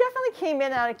 I definitely came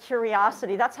in out of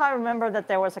curiosity. That's how I remember that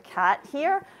there was a cat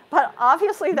here. But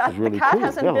obviously the really cat cool.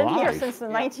 hasn't They're been here alive. since the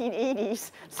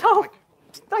 1980s. So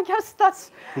I guess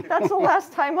that's the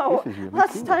last time I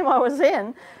was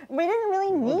in. We didn't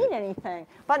really need anything.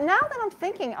 But now that I'm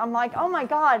thinking, I'm like, oh my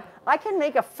God, I can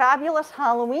make a fabulous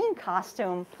Halloween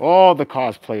costume. All the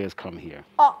cosplayers come here.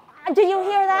 Oh, do you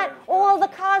hear that? All the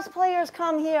cosplayers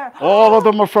come here. All of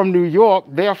them are from New York,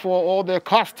 therefore all their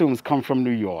costumes come from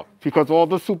New York. Because all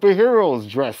the superheroes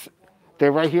dress,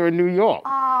 they're right here in New York.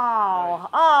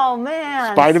 Oh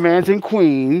man. Spider-Man's in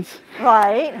Queens.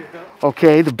 Right,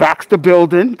 Okay, the Baxter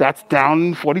Building, that's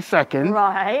down 42nd.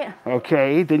 right.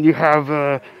 Okay, then you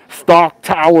have Stark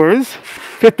Towers,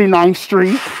 59th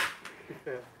Street.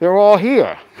 They're all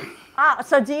here.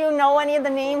 So do you know any of the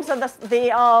names of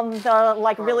the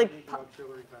like really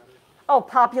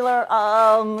popular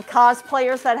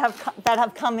cosplayers that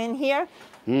have come in here?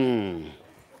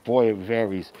 Boy, it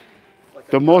varies.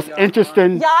 The most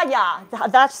interesting, Yeah,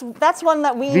 that's one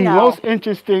that we the know. most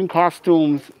interesting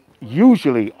costumes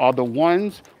usually are the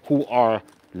ones who are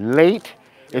late.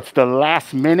 It's the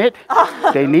last minute.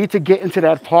 They need to get into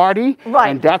that party. Right.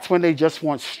 And that's when they just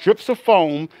want strips of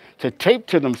foam to tape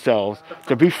to themselves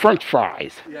to be French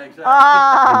fries Yeah, exactly.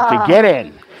 and to get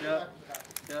in. Yeah,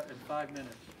 in 5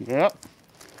 minutes. Yep.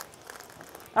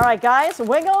 All right, guys,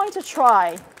 we're going to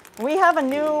try. We have a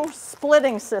new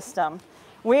splitting system.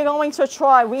 We're going to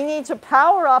try. We need to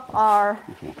power up our.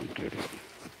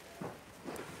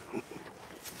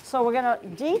 So we're going to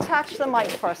detach the mic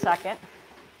for a second.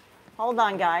 Hold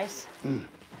on, guys.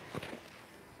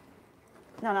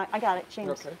 No, I got it, James.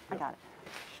 Okay, I got it.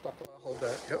 Stuck. Hold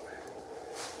that. Yep.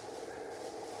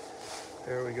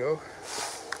 There we go.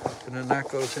 And then that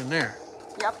goes in there.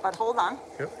 Yep, but hold on.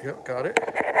 Yep, got it.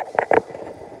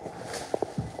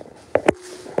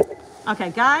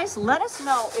 Okay, guys, let us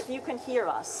know if you can hear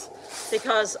us,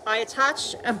 because I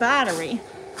attached a battery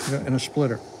Yeah, and a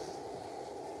splitter.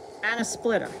 and a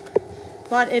splitter,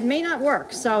 but it may not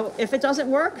work. So if it doesn't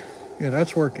work, Yeah,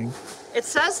 that's working. it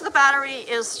says the battery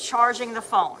is charging the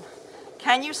phone.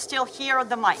 Can you still hear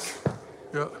the mic?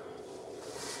 Yeah.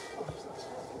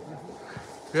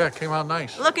 Yeah, it came out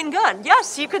nice. Looking good.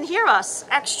 Yes, you can hear us.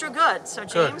 Extra good. So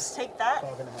Good. James, take that.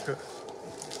 Good.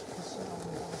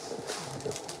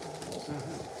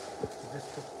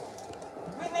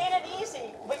 We made it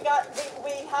easy. We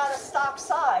had a stock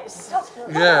size.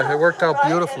 Yeah, it worked out Right?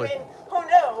 beautifully. I mean, who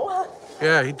knew?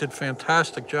 Yeah, he did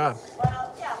fantastic job.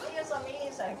 Well, yeah, he is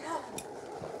amazing.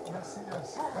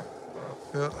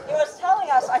 Yeah. He was telling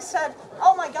us, I said,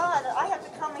 oh my God, I have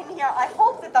to come in here. I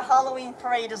hope that the Halloween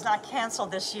parade is not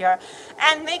canceled this year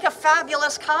and make a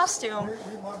fabulous costume.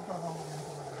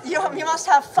 You must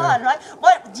have fun, right?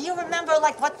 What do you remember?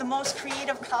 Like, what the most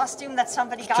creative costume that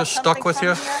somebody got? Just something stuck with from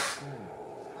you?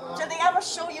 Here? Did they ever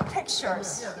show you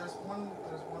pictures? Yeah, there's one.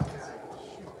 Shoot,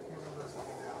 I can't remember his name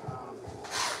now. I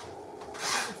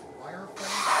think it's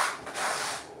Wireframe.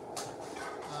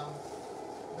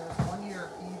 There was one year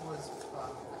he was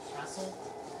a castle,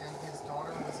 and his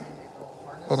daughter was in a little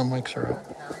harness. Oh, the mics are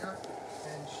out. Carrier,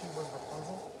 and she was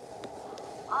Rapunzel.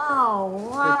 Oh,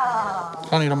 wow.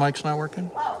 Honey, the mic's not working?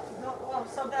 Oh, no, well,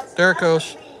 so that's... There it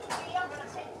goes. I'm going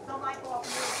to take the mic off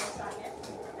you for a second,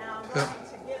 and I'm going to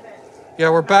give it... Yeah,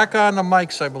 we're back on the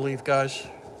mics, I believe, guys.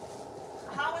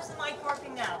 How is the mic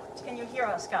working now? Can you hear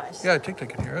us, guys? Yeah, I think they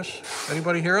can hear us.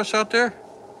 Anybody hear us out there?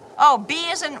 Oh, B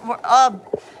isn't...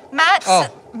 Matt, Oh,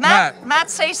 Matt,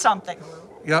 say something.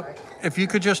 Yep. If you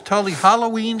could just tell the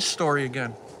Halloween story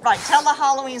again. Right, tell the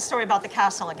Halloween story about the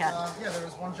castle again. Yeah, there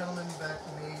was one gentleman that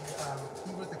made.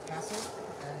 He was the castle,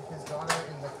 and his daughter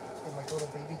in like little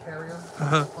baby carrier.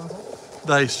 Rapunzel.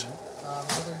 Nice.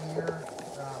 Another year, there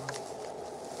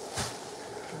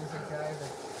was a guy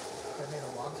that made a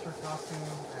lobster costume,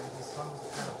 and his son was a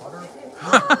pan of butter.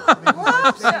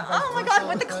 Lobster! Oh my God,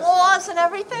 with the claws and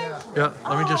everything? Yeah. Yeah,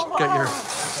 let me just get your,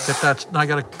 if that's, I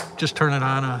gotta just turn it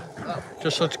on,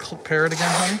 just let's pair it again,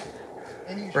 honey.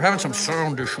 We're having some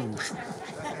sound issues.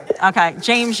 Okay,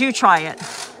 James, you try it.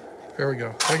 There we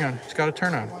go. Hang on, it's gotta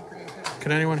turn on.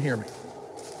 Can anyone hear me?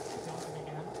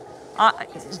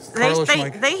 Carla's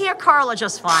mic. They hear Carla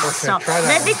just fine. Okay, So try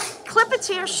that maybe clip it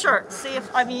to your shirt. See if,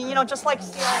 I mean, just like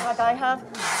stealing like I have.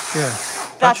 Yeah.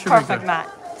 that That's should be perfect, good. Matt.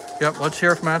 Yep, let's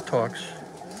hear if Matt talks.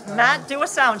 Matt, do a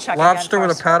sound check Lobster again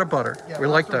with a first. pat of butter. Yeah, We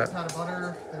like lobster with that. Pan of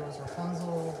butter. There was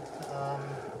Rapunzel.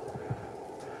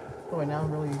 Boy, now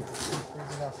I'm really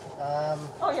freezing up.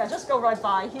 Oh yeah, just go right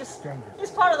by. He's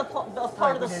part of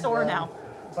the We did, store now.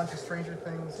 A bunch of Stranger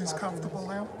Things. He's costumes. comfortable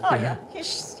now? Oh yeah,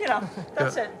 he's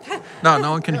that's it. No,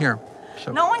 no one can hear him.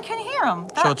 So, No one can hear him.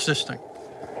 so it's this thing.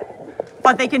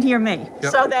 But they can hear me.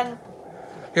 Yep. So then,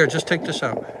 Here, just take this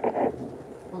out.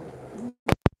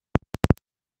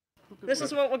 this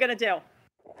is what we're gonna do.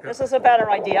 This is a better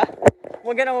idea.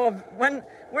 We're gonna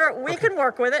we can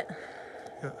work with it.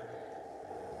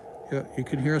 Yeah, you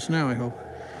can hear us now, I hope.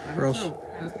 Or else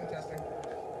Testing, testing.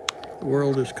 the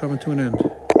world is coming to an end.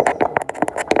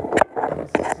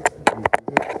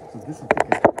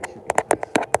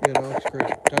 Yeah, that looks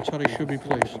great. That's how they should be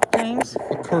placed. James,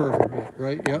 A curve,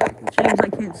 right? Yep. James, I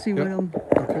can't see what I'm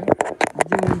Okay.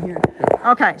 doing here.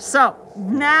 Okay, so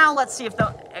now let's see if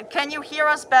can you hear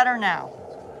us better now?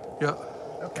 Yeah.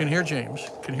 Can hear James.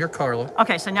 Can hear Carla.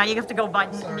 Okay, so now you have to go by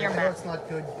Sorry, near I know Matt. it's not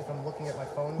good if I'm looking at my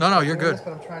phone. No, no, you're doing good. this,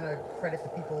 but I'm trying to credit the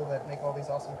people that make all these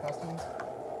awesome costumes.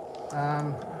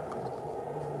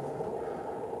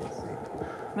 Let's see.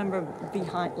 Remember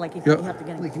behind, like if Yep. you have to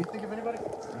get Lee, in. can you think of anybody?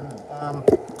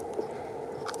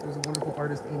 There's a wonderful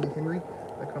artist, Amy Henry,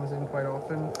 that comes in quite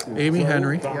often. Amy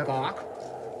Henry. Yep.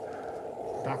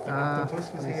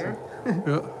 Octopus was here.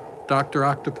 Yeah. Dr.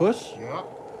 Octopus. Yep.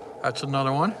 That's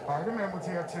another one. Spider-Man was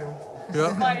here too.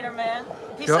 Yeah. Spider-Man.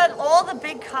 He Yep. said all the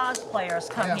big cosplayers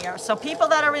come Yeah. here. So people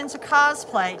that are into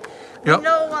cosplay, Yep.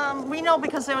 we know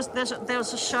because there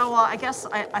was a show. I guess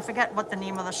I forget what the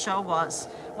name of the show was.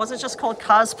 Was it just called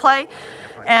Cosplay?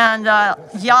 And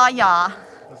Yaya.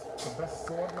 The best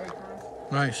sword maker.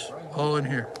 Nice. All in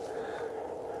here.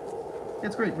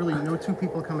 It's great, really. No two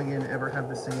people coming in ever have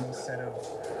the same set of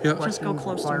Yep. Just go questions,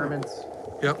 close to her. requirements.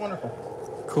 Yep. Wonderful.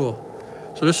 Cool.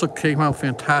 So this look came out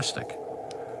fantastic.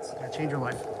 It's gonna change your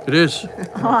life. It is.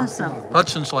 Awesome.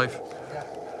 Hudson's life.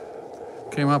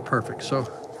 Came out perfect. So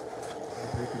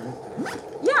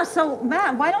Yeah, so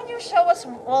Matt, why don't you show us,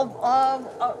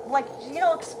 like, you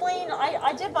know, explain.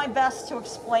 I did my best to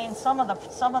explain some of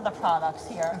the products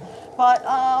here, but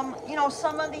you know,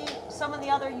 some of the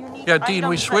other unique. yeah, Dean,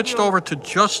 we items that switched you- over to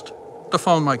just the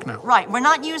phone mic now. Right, we're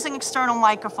not using external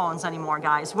microphones anymore,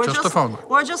 guys. We're Just the phone mic.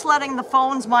 We're just letting the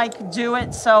phone's mic do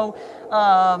it. So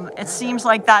it seems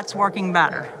like that's working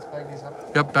better. Let's bag these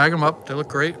up. Yep, bag them up. They look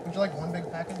great. Would you like one big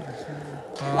package or two?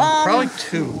 Probably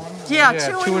two. Yeah, Yeah,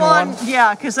 two two in in one. one.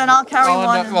 Yeah, because then I'll carry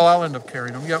one. I'll end up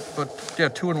carrying them. Yep, but yeah,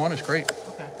 2 in 1 is great.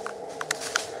 Okay.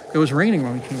 It was raining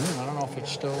when we came in. I don't know if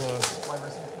it's still.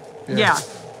 Yeah. Yeah,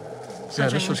 Jen,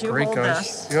 this was would you great, hold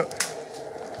guys. this? Yep.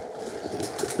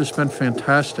 This has been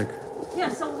fantastic. Yeah.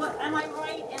 So what? Am I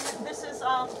right? And this is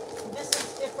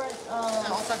different.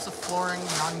 And all types of flooring,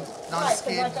 Right, 'cause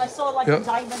non-skid. like I saw like Yep. a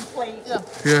diamond plate. Yeah.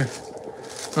 Yeah.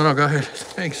 No, go ahead.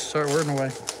 Thanks. Sorry, we're in the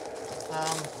way.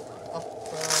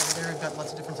 Up there, we've got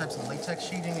lots of different types of latex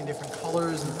sheeting in different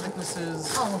colors and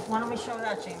thicknesses. Oh, why don't we show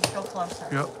that, James? Go closer.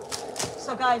 Yep.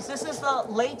 So guys, this is the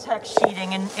latex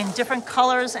sheeting in different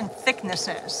colors and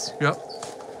thicknesses. Yep.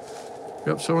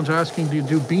 Yep. Someone's asking, do you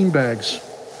do bean bags?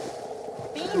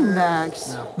 Bean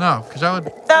bags. No, because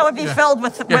That would be filled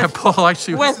with Yeah, Paul, I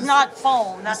see. with not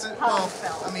foam. That's This is, powder well,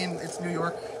 fill. I mean, it's New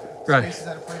York. Right. Space is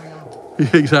at a premium.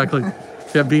 Exactly.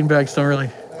 Yeah, bean bags don't really.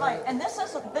 Right, and this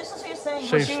is you're saying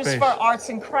Save was used space. for arts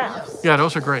and crafts. Yeah,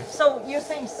 those are great. So you're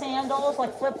saying sandals,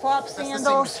 like flip-flop That's the same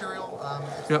sandals? material.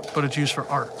 Yep, but it's used for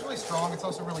art. It's really strong. It's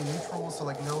also really neutral, so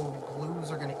like no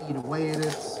glues are going to eat away at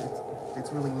it.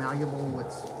 It's really malleable.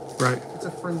 Right. It's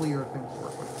a friendlier thing to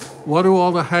work with. What do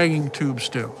all the hanging tubes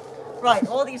do? Right,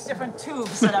 all these different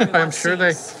tubes that everyone I'm sure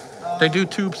sees. they do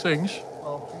tube things.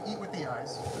 Well, you eat with the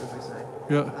eyes, as they say.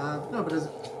 Yeah. No, but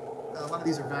a lot of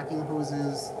these are vacuum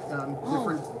hoses,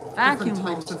 vacuum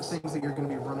different types of things that you're going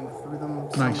to be running through them.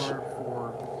 Nice. Some are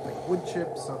for like wood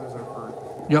chips, others are for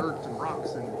Yep. dirt and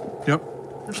rocks. And Yep.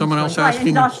 Someone else Right, asking.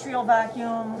 industrial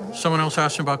vacuum. Someone else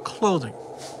asking about clothing.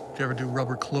 Do you ever do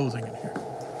rubber clothing in here?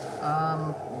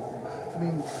 I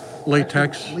mean,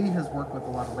 Latex. actually, Lee has worked with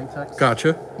a lot of latex.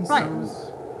 Gotcha. He Right. sews.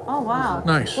 Oh wow.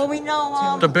 Nice. Well, we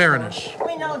know The Baroness.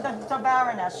 we know the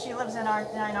Baroness. She lives in our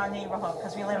neighborhood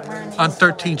because we're in the On East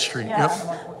 13th Village. Street. Yeah. Yep.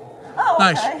 Oh,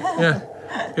 Nice. okay. Yeah.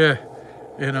 Yeah.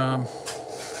 And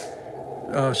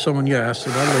someone asked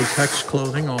about latex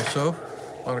clothing also.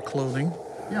 A lot of clothing.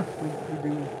 Yeah, we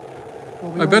do.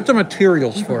 Well, we I bet the only-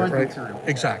 materials we for it, provide right? material.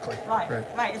 Exactly.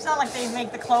 Right. It's not like they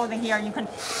make the clothing here. You can,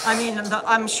 I mean,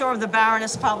 I'm sure the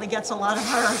Baroness probably gets a lot of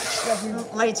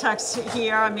her latex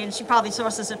here. I mean, she probably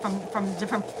sources it from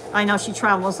different. I know she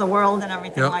travels the world and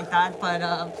everything Yep. like that. But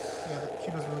Yeah, she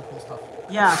does really cool stuff.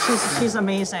 yeah, she's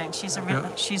amazing. She's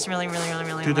Yep. she's really Do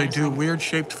amazing. they do weird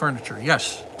shaped furniture?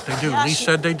 Yes, they do. Yeah, Lee she-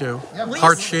 said they do. Yeah. Lee-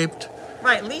 Heart shaped.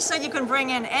 Right, Lee said you can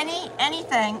bring in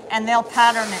anything and they'll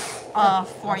pattern it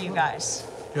for you guys.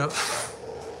 Yep.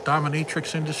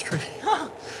 Dominatrix industry.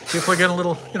 If we're getting a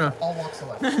little, All walks of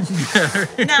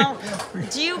life. Now,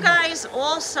 do you guys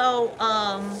also,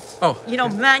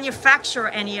 manufacture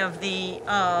any of the,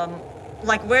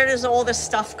 like, where does all this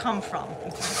stuff come from?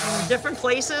 From different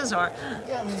places, or?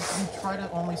 Yeah, I mean, we try to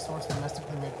only source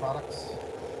domestically made products.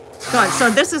 Good. So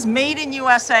this is made in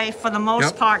USA for the most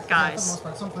Yep. part, Yeah, for the guys. most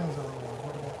part, some things are really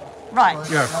affordable. Right. But,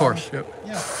 Yeah, of course. Yep.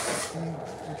 Yeah,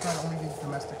 we try to only use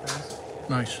domestic things.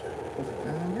 Nice.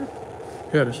 And yeah,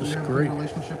 Yeah, this we is have great. good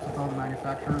relationships with all the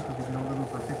manufacturers because we've known them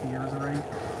for 50 years already.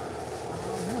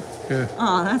 Yeah.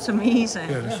 Oh, that's amazing.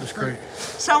 Yeah, this is great.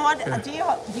 So what do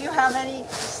you have any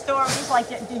stories like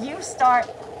did you start,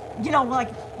 like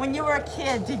when you were a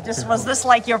kid, was this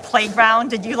like your playground?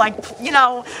 Did you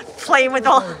play with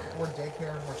all Or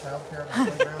daycare or childcare on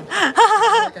the playground. I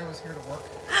feel like I was here to work.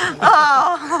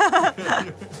 Oh.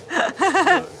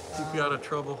 Keep you out of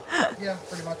trouble. Yeah,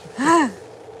 pretty much.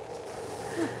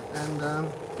 And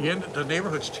The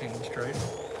neighborhood's changed, right?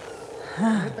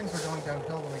 good things were going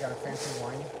downhill when we got a fancy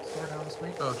wine store down the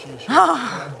street. Oh, geez.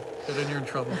 Yeah. Then you're in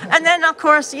trouble. And then, of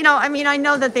course, I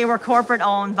know that they were corporate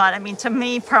owned, but I mean, to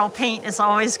me, Pearl Paint is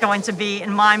always going to be,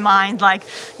 in my mind, like,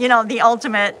 the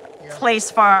ultimate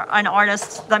place for an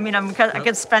artist. I mean, I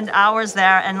could spend hours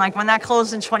there. And like when that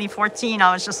closed in 2014,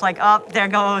 I was just like, oh, there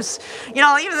goes. Even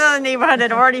though the neighborhood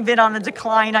had already been on the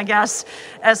decline, I guess,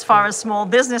 as far as small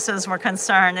businesses were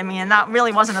concerned. I mean, that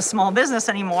really wasn't a small business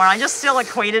anymore. I just still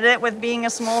equated it with being a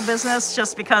small business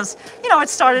just because, it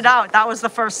started out. That was the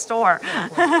first store.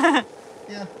 Yeah,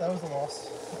 that was the loss.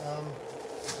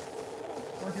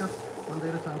 We're here one day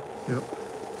at a time. Yep.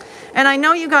 And I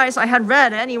know you guys, I had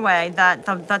read anyway that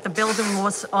the building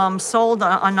was sold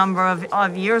a number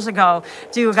of years ago.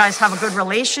 Do you guys have a good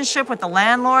relationship with the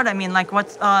landlord? I mean, like, what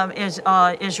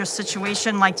is your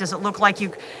situation like? Does it look like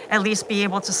you at least be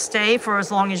able to stay for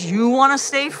as long as you want to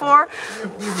stay for?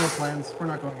 We have no plans. We're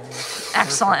not going anywhere.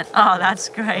 Excellent. Oh, that's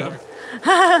great.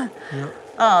 Yeah.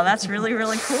 Oh, that's really,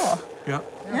 really cool. Yeah.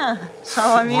 Yeah. So,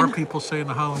 I mean, More people saying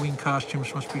the Halloween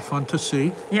costumes must be fun to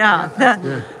see. yeah. that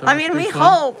I must mean, be we fun.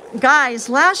 hope, guys,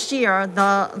 last year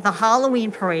the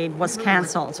Halloween parade was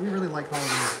canceled. We really like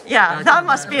Halloween. Yeah, that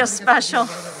must be a special.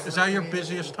 Is that your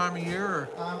busiest time of year? Or?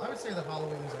 I would say that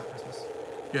Halloween is our Christmas.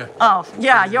 Yeah. Oh,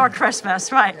 yeah, your Christmas,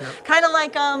 right. Kind of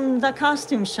like the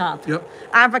costume shop. Yep.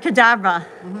 Abracadabra.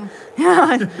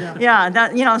 Yeah,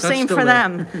 that, you know, same still for there.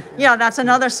 them. Yeah, that's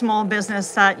another small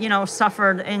business that, you know,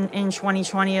 suffered in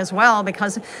 2020 as well,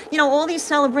 because, you know, all these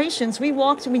celebrations, we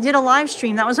did a live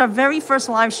stream. That was our very first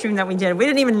live stream that we did. We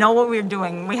didn't even know what we were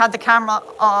doing. We had the camera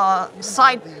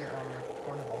side. The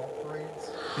carnival parades.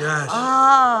 Yes.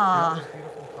 Ah, Those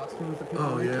beautiful costumes that people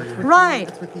Oh, make. yeah, That's yeah. with Right.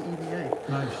 That's with the EVA.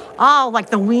 Nice. oh, like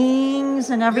the wings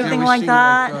and everything we like see,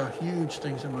 that. Like, huge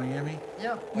things in Miami.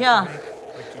 Yeah. Yeah.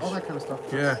 All that kind of stuff.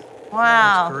 Yeah.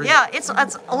 Wow. great. Yeah, it's a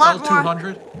lot more.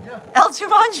 L200.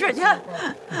 L200, yeah.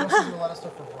 We also do a lot of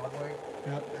stuff for Broadway.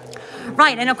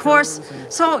 Right, and of course,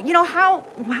 so, you know, how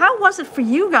was it for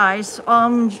you guys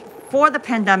for the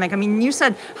pandemic? I mean, you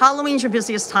said Halloween's your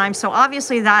busiest time, so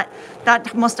obviously that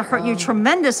must have hurt you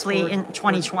tremendously in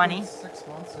 2020. For 6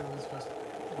 months, it was just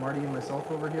Marty and myself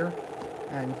over here.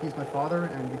 And he's my father,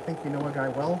 and we think we know a guy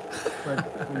well, but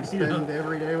when you spend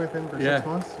every day with him for 6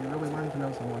 months, you really learn to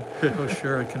know someone. Oh,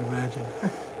 sure, I can imagine.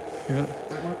 Yeah.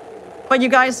 But you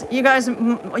guys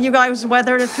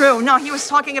weathered it through. No, he was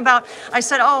talking about, I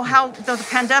said, oh, how the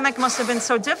pandemic must have been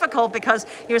so difficult, because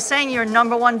he was saying your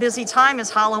 #1 busy time is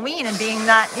Halloween, and being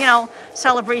that, you know,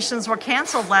 celebrations were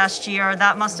canceled last year,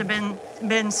 that must have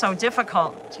been so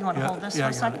difficult. Do you want to hold this for I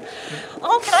a got second? it.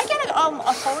 Oh, can I get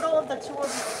a photo of the two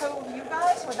of you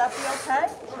guys? Would that be okay?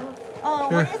 Oh,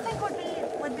 what do you think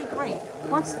would be great?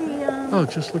 What's the Oh,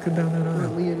 just looking down that aisle.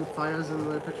 Lee and Faya's in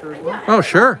the picture as well. Oh,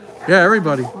 sure. Yeah,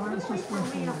 everybody. for me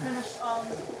to finish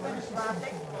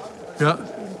wrapping? Yeah.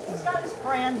 He's got his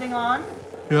branding on.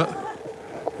 Yeah.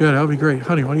 Yeah, that would be great.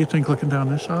 Honey, what do you think looking down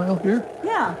this aisle here?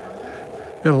 Yeah.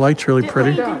 Yeah, the light's really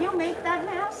pretty. Did you make that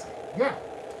mask? Yeah.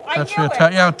 I That's knew it.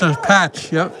 fantastic. Yeah, with the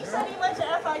patch. Yep. He said he went to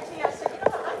FIT. I said,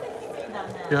 you know what? I think he made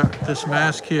that mask. Yeah, this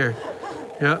mask here.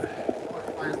 Yeah.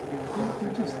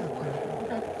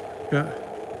 Yeah.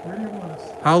 Where do you want us?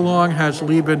 How long has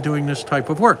Lee been doing this type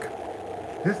of work?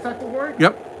 This type of work?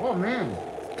 Yep. Oh man,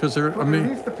 Because they're, I for at mean,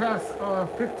 least the past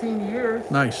 15 years.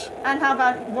 nice. And how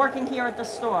about working here at the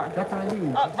store? That's what I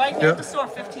mean. Right here Yeah. at the store,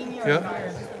 15 years.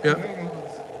 Yeah. Yeah.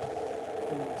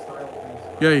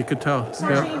 Yeah, you could tell. So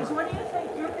Yeah. James, what do you think?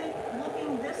 You think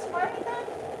looking this way then?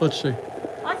 Let's see.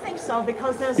 I think so,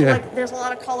 because there's Yeah. there's a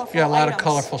lot of colorful Yeah, a lot of items.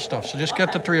 colorful stuff. So just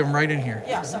get the three of them right in here.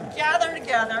 Yeah, so gather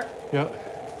together, Yeah.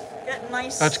 get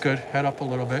nice. That's good. Head up a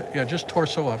little bit. Yeah, just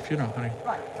torso up, you know, honey.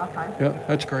 Right, okay. Yeah,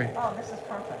 that's great. Oh, this is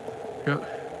perfect. Yeah.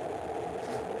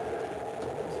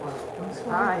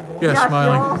 Hi. Yeah, yes,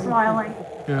 smiling. You're all smiling.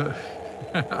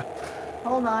 Yeah.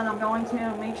 Hold on, I'm going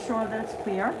to make sure that it's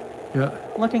clear. Yeah.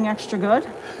 Looking extra good.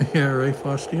 Yeah, Ray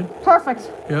Faustian. Perfect.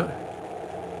 Yeah.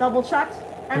 Double checked.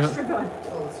 Extra good.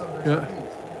 Yeah.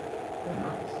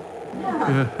 Yeah.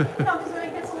 Yeah. Because when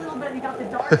it gets a little bit, you got the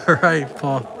dark side, Right,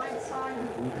 Paul. the light side.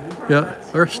 Yeah.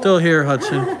 Perfect. We're still here,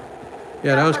 Hudson.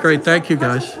 Yeah, that was great. Thank you,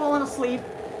 guys. Hudson's fallen asleep.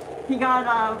 He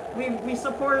got we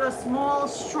supported a small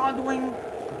struggling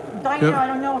diner. Yep. I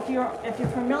don't know if you're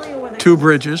familiar with it. Two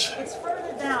bridges, It's further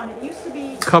down. It used to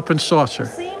be cup and the saucer.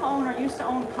 same owner used to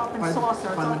own Cup and Saucer.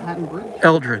 It's By on Manhattan Bridge.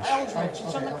 Eldridge. Eldridge.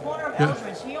 It's on the corner of Yeah.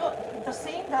 Eldridge. The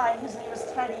same guy. His name is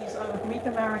Teddy. He's a Greek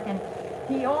American.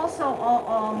 He also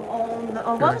owned.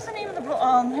 What was the name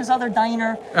of his other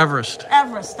diner? Everest.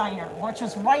 Everest Diner, which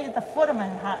was right at the foot of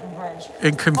Manhattan Bridge.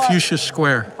 In Confucius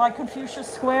Square. By Confucius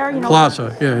Square, you know.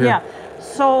 Plaza. Yeah, yeah. Yeah.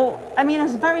 So, I mean,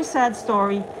 it's a very sad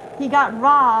story. He got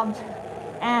robbed,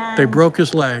 and They broke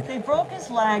his leg. They broke his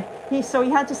leg. So he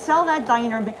had to sell that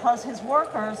diner because his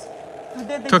workers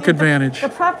they Took did advantage. The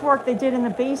prep work they did in the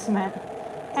basement,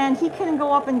 and he couldn't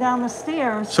go up and down the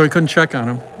stairs. So he couldn't check on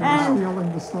him. And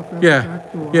Stealing the stuff out Yeah. the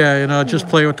back door. Yeah, you know, just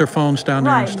play with their phones down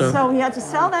there right, and stuff. so he had to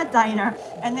sell that diner,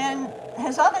 and then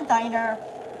his other diner.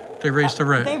 They raised the They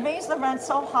rent. raised the rent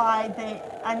so high, they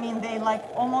like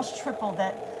almost tripled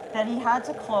it. that he had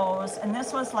to close, and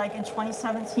this was like in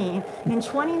 2017. In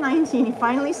 2019, he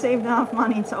finally saved enough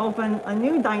money to open a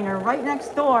new diner right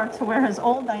next door to where his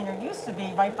old diner used to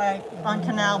be, right by on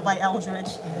Canal by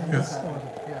Eldridge.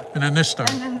 Yeah. And then this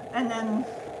started. And then,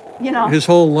 you know. His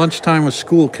whole lunchtime was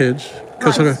school kids.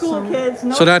 Right, school kids.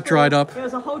 No so that school. dried up. There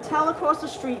was a hotel across the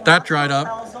street. That dried up.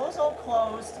 Those all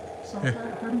closed. So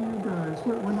how do you guys?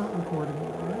 We're not recording,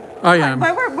 right? I am.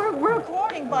 But we're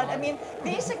recording, but I mean,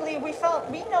 basically, we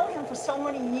know him for so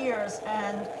many years,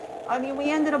 and I mean,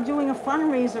 we ended up doing a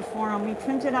fundraiser for him. We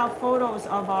printed out photos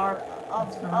of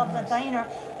of the diner,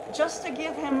 just to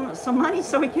give him some money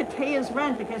so he could pay his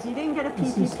rent because he didn't get a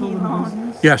PPP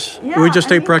loan. Yes, yeah, we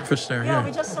just ate breakfast there. Yeah,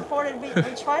 we just supported. We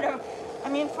try to. I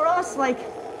mean, for us, like,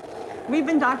 we've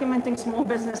been documenting small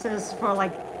businesses for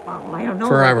like, I don't know,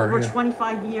 forever, like over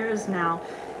 25 years now,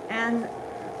 and.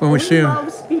 When we see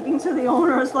love speaking to the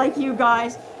owners like you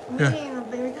guys, meeting them,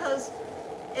 because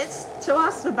it's, to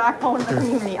us, the backbone of the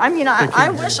community. I mean, I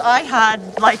wish I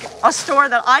had like a store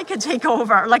that I could take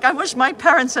over. Like, I wish my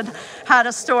parents had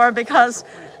a store, because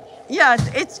yeah,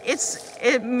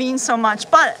 it means so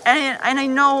much. But and I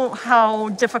know how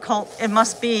difficult it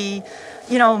must be,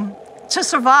 you know, to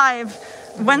survive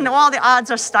when all the odds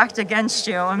are stacked against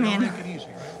you. I mean,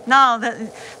 no,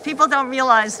 people don't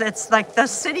realize that it's like the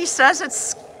city says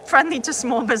it's friendly to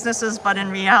small businesses, but in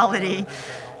reality,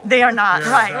 they are not.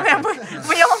 Right?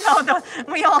 We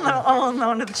all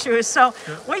know the truth. So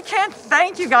we can't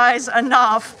thank you guys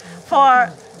enough for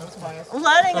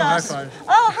letting us.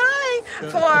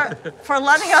 For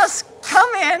letting us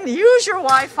come in, use your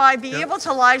Wi-Fi, be able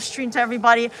to live stream to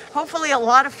everybody. Hopefully, a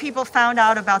lot of people found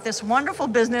out about this wonderful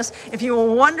business. If you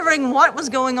were wondering what was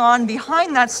going on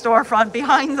behind that storefront,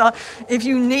 if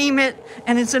you name it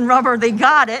and it's in rubber, they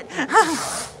got it.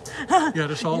 Yeah,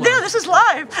 this is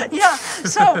live. Yeah.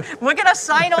 So we're gonna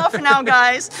sign off now,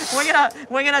 guys.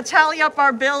 We're gonna tally up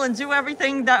our bill and do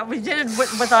everything that we did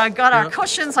with our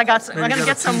cushions. I'm gonna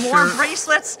get some more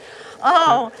bracelets.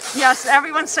 Oh yes,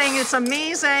 everyone's saying it's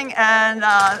amazing, and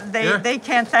they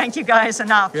can't thank you guys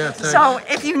enough. Yeah, so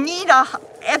if you need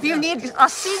a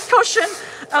seat cushion,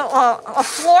 a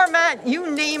floor mat,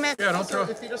 you name it. Yeah, don't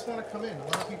if you just want to come in, a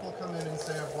lot of people come in and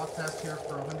say, I've walked past here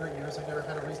for 100 years, I've never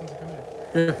had a reason to come in.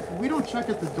 Yeah. We don't check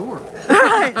at the door.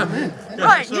 Right.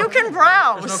 Right. You can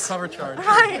browse. There's no cover charge.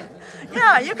 Right.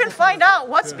 Yeah, you can find out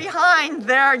what's behind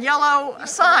their yellow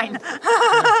sign.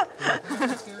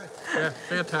 Yeah,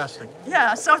 fantastic.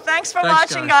 Yeah, so thanks for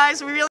watching, guys. We really